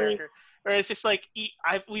Church's character. Or it's just like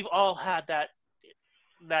we've all had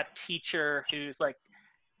that teacher who's like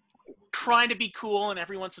trying to be cool, and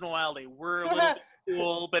every once in a while they were a little bit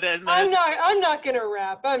cool, but then I'm not gonna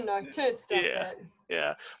rap. I'm not to stop that.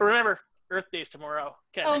 Yeah. Remember, Earth Day's tomorrow.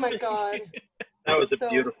 Okay. Oh my god. That was a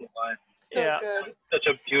beautiful line. So good. Such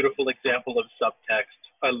a beautiful example of subtext.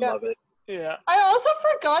 I love it. Yeah. I also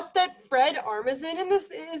forgot that Fred Armisen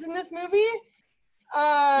is in this movie.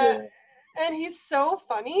 And he's so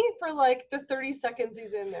funny for like the 30 seconds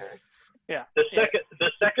he's in there. Yeah. The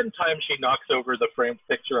second time she knocks over the framed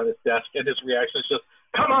picture on his desk, and his reaction is just,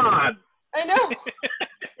 "Come on!" I know.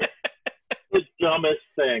 The dumbest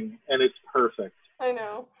thing, and it's perfect. I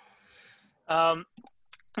know.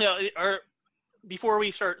 Before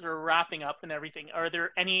we start wrapping up and everything, are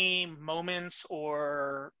there any moments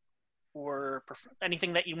or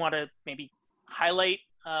anything that you want to maybe highlight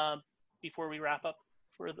before we wrap up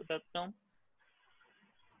for the film?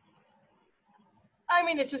 I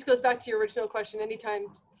mean, it just goes back to your original question. Anytime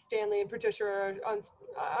Stanley and Patricia are on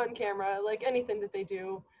camera, like anything that they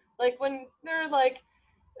do, like when they're like,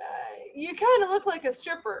 you kind of look like a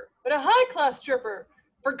stripper, but a high-class stripper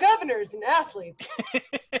for governors and athletes.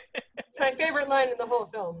 It's my favorite line in the whole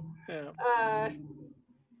film. Yeah.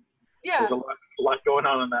 There's a lot going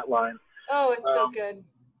on in that line. Oh, it's so good.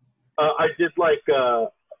 I did like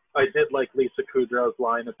Lisa Kudrow's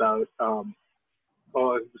line about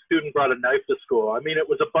a student brought a knife to school. I mean, it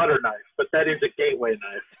was a butter knife, but that is a gateway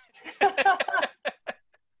knife.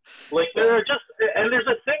 Like there are just, and there's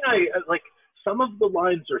a thing like. Some of the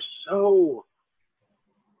lines are so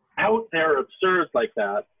out there, absurd like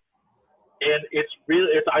that, and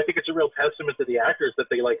I think it's a real testament to the actors that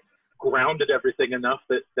they like grounded everything enough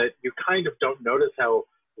that you kind of don't notice how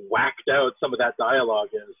whacked out some of that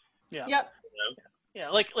dialogue is. Yeah. Yep. You know? Yeah.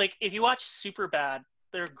 Like if you watch Superbad,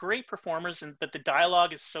 they're great performers, but the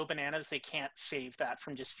dialogue is so bananas they can't save that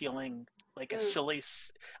from just feeling like a silly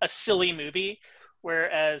movie.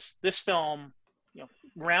 Whereas this film, you know,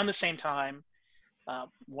 around the same time.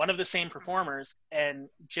 One of the same performers, and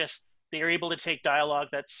just they're able to take dialogue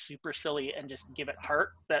that's super silly and just give it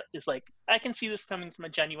heart. That is like, I can see this coming from a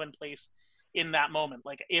genuine place in that moment.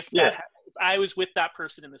 Like if I was with that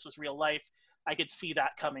person and this was real life, I could see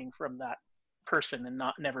that coming from that person and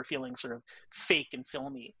never feeling sort of fake and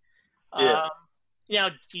filmy.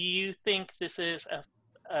 Do you think this is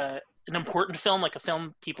an important film, like a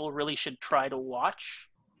film people really should try to watch?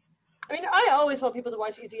 I mean, I always want people to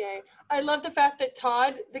watch Easy A. I love the fact that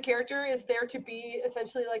Todd, the character, is there to be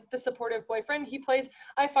essentially like the supportive boyfriend.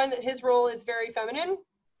 I find that his role is very feminine,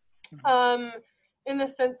 in the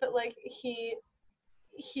sense that like he's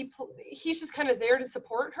just kind of there to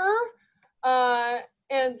support her,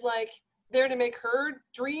 and like there to make her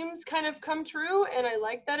dreams kind of come true. And I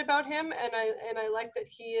like that about him. And I like that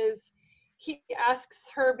he asks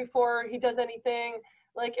her before he does anything.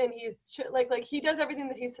 Like, and he's like he does everything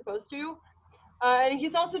that he's supposed to, and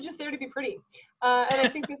he's also just there to be pretty. And I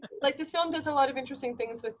think this film does a lot of interesting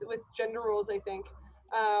things with gender roles. I think,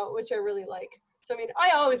 which I really like. So I mean, I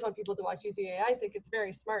always want people to watch Easy A. I think it's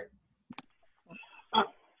very smart. I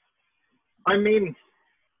mean,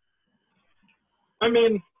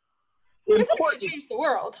 it's going to change the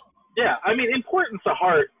world. Yeah, I mean, important's a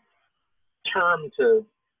hard term to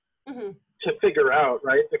figure out,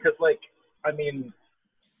 right? Because like, I mean.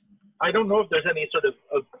 I don't know if there's any sort of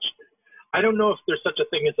I don't know if there's such a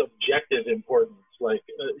thing as objective importance. Like,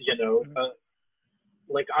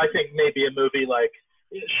 like I think maybe a movie like,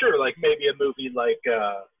 sure, like maybe a movie like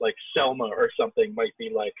Selma or something might be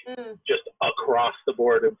like just across the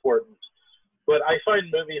board important. But I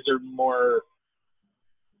find movies are more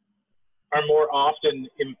often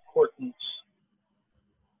important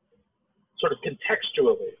sort of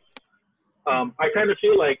contextually. I kind of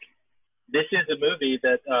feel like this is a movie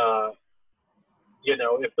that,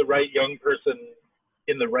 if the right young person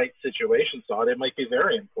in the right situation saw it, it might be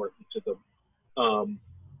very important to them.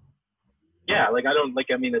 Like I don't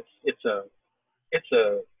like. I mean, it's a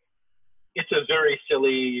very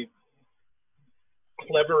silly,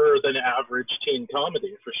 cleverer than average teen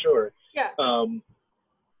comedy for sure. Yeah.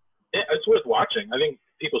 It's worth watching. I think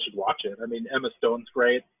people should watch it. I mean, Emma Stone's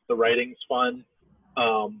great. The writing's fun.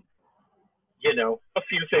 A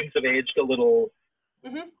few things have aged a little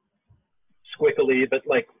squickily, but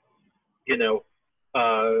like, there's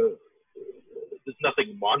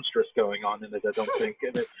nothing monstrous going on in it, I don't think.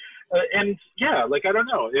 And like I don't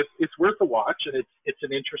know, it's worth a watch, and it's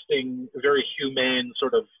an interesting, very humane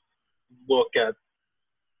sort of look at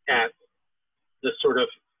the sort of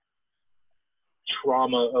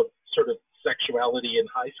trauma of sort of sexuality in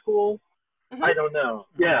high school. I don't know.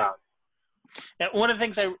 Yeah. Now, one of the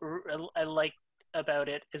things I like about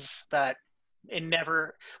it is that it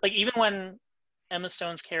never, like, even when Emma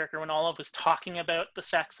Stone's character, when Olive was talking about the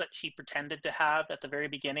sex that she pretended to have at the very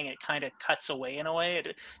beginning, it kind of cuts away in a way.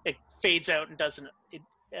 It fades out and does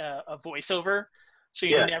a voiceover, so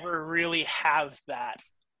you never really have that.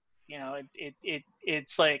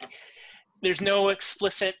 It's like there's no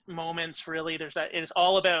explicit moments really. There's that. It's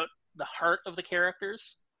all about the heart of the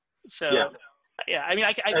characters. So I mean,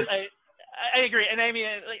 I agree, and I mean,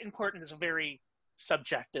 important is a very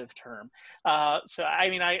subjective term. So I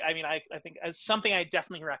mean, I think as something I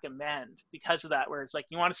definitely recommend because of that, where it's like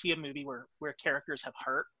you want to see a movie where characters have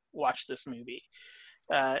heart, watch this movie,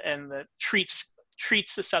 and that treats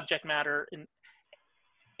the subject matter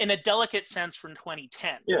in a delicate sense from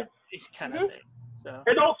 2010. Kind of thing. So.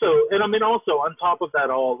 And I mean, on top of that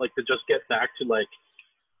all, like to just get back to like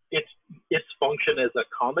its function as a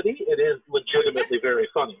comedy, it is legitimately very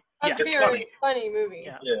funny. A very funny movie.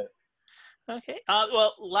 Yeah. Okay.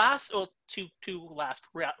 Two last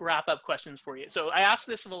wrap-up questions for you. So I asked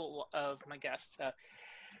this of my guests,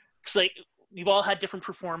 because like we've all had different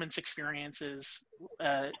performance experiences,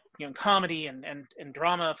 comedy and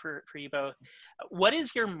drama for you both. What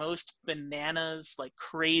is your most bananas, like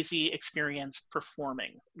crazy experience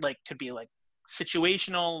performing? Like, could be like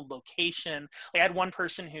situational, location. Like I had one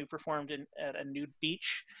person who performed at a nude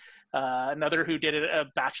beach, another who did a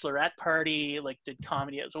bachelorette party, like did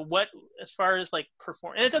comedy. So what, as far as like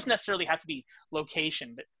perform, and it doesn't necessarily have to be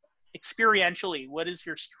location, but experientially, what is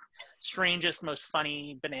your strangest, most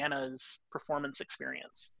funny bananas performance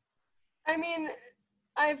experience? I mean,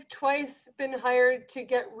 I've twice been hired to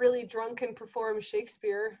get really drunk and perform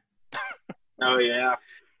Shakespeare. Oh yeah.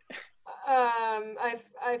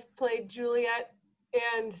 I've played Juliet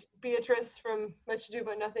and Beatrice from Much Ado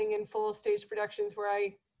About Nothing in full stage productions where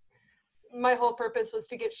my whole purpose was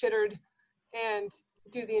to get shittered and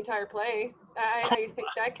do the entire play. I think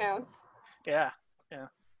that counts. Yeah.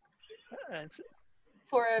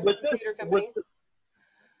 For a theater company.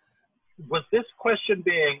 Was this question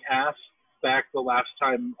being asked back the last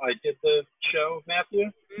time I did the show,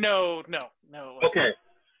 Matthew? No. Okay,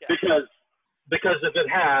 yeah. Because if it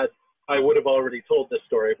had, I would have already told this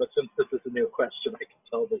story, but since this is a new question, I can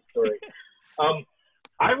tell this story.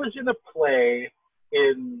 I was in a play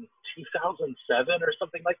in 2007 or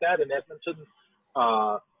something like that in Edmonton.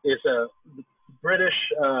 Is the British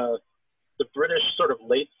sort of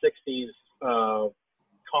late 60s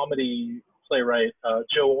comedy playwright,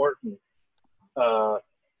 Joe Orton. Was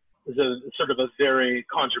a sort of a very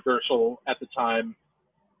controversial at the time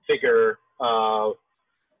figure,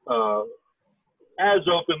 as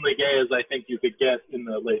openly gay as I think you could get in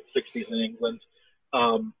the late 60s in England.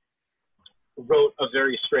 Wrote a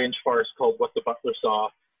very strange farce called What the Butler Saw,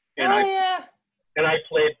 and I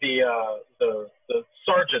played the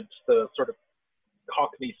sergeant, the sort of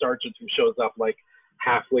Cockney sergeant who shows up like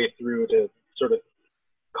halfway through to sort of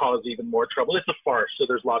cause even more trouble. It's a farce, so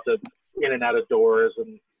there's lots of in and out of doors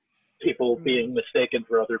and people being mistaken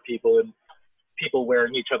for other people and people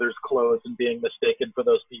wearing each other's clothes and being mistaken for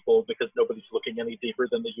those people because nobody's looking any deeper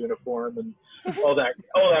than the uniform and all that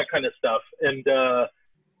kind of stuff. And the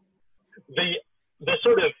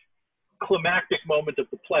sort of climactic moment of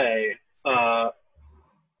the play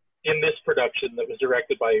in this production that was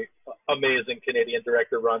directed by amazing Canadian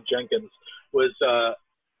director Ron Jenkins was the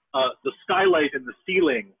skylight in the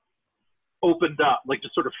ceiling opened up, like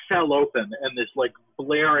just sort of fell open, and this like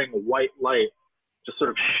blaring white light just sort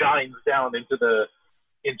of shines down into the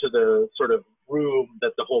sort of room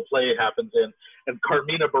that the whole play happens in, and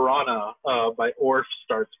Carmina Burana by Orff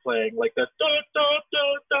starts playing, like that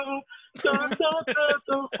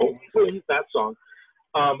that song,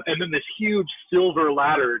 and then this huge silver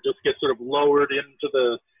ladder just gets sort of lowered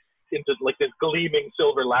into like this gleaming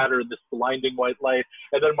silver ladder in this blinding white light,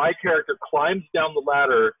 and then my character climbs down the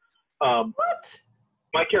ladder.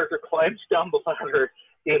 My character climbs down the ladder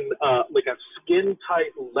in like a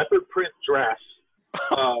skin-tight leopard print dress,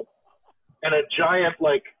 and a giant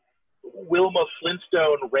like Wilma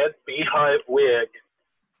Flintstone red beehive wig,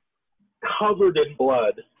 covered in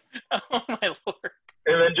blood. Oh my lord!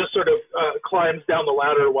 And then just sort of climbs down the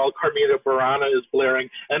ladder while Carmina Burana is blaring,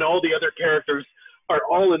 and all the other characters are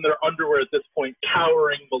all in their underwear at this point,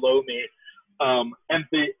 cowering below me. And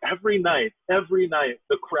every night,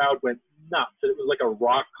 the crowd went nuts. It was like a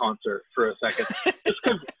rock concert for a second, just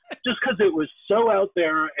because it was so out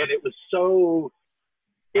there, and it was so.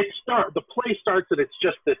 The play starts, and it's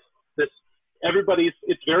just this.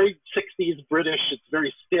 It's very 60s British. It's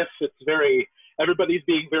very stiff. Everybody's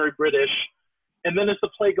being very British. And then as the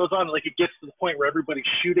play goes on, like it gets to the point where everybody's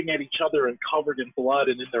shooting at each other and covered in blood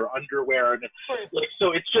and in their underwear, and like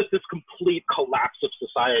so it's just this complete collapse of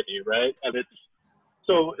society, right? And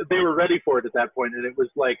so they were ready for it at that point, and it was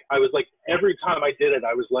like I was like every time I did it,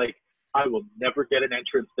 I was like, I will never get an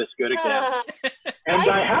entrance this good again, and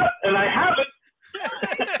I haven't.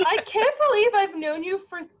 I can't believe I've known you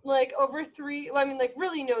for like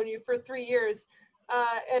really known you for 3 years.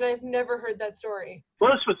 And I've never heard that story.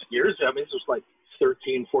 Well, this was years. I mean, this was like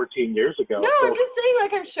 13, 14 years ago. No, so, I'm just saying,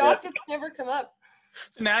 like, I'm shocked it's never come up.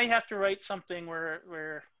 So now you have to write something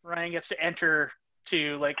where Ryan gets to enter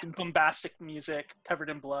to, like, bombastic music covered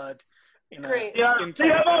in blood. Great. Yeah, see,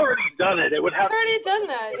 I've already done it. I've already done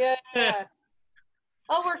that, yeah.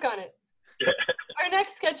 I'll work on it. Our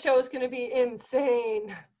next sketch show is going to be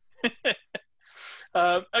insane.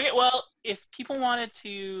 Okay, well, if people wanted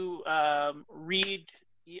to read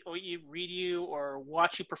you or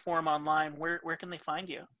watch you perform online, where can they find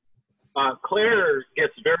you? Claire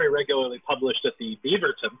gets very regularly published at the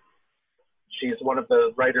Beaverton. She's one of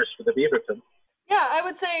the writers for the Beaverton. Yeah, I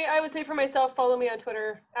would say for myself, follow me on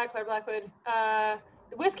Twitter at Claire Blackwood. The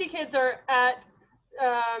Whisky Kids are at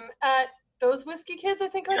Those Whisky Kids, I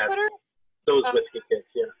think, on Twitter. Those Whisky Kids,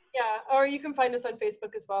 yeah. Yeah, or you can find us on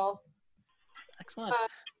Facebook as well. Excellent.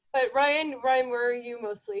 But Ryan, where are you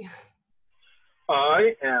mostly?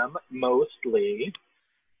 I am mostly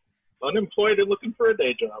unemployed and looking for a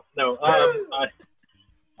day job. No, I'm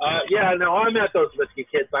at Those Whisky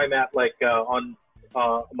Kids. I'm at like on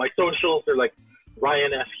my socials are like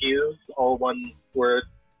Ryan F. Hughes, all one word.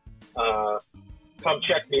 Come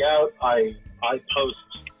check me out. I post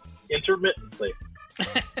intermittently.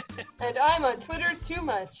 And I'm on Twitter too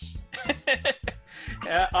much.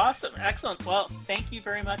 Yeah, awesome. Excellent. Well, thank you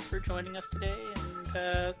very much for joining us today,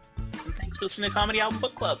 and thanks for listening to Comedy Album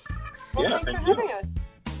Book Club. Well, thanks for having us.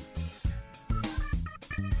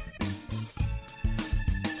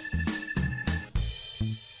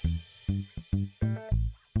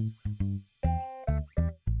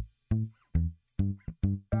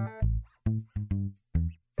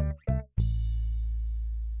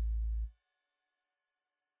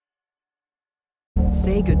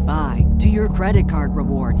 Say goodbye to your credit card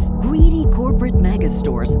rewards. Greedy corporate mega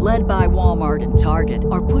stores, led by Walmart and Target,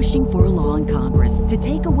 are pushing for a law in Congress to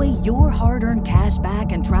take away your hard-earned cash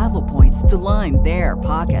back and travel points to line their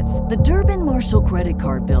pockets. The Durbin-Marshall credit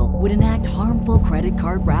card bill would enact harmful credit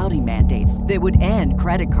card routing mandates that would end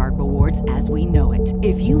credit card rewards as we know it.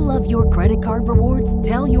 If you love your credit card rewards,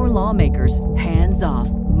 tell your lawmakers, hands off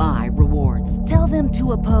my rewards. Tell them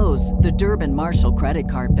to oppose the Durbin-Marshall credit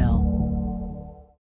card bill.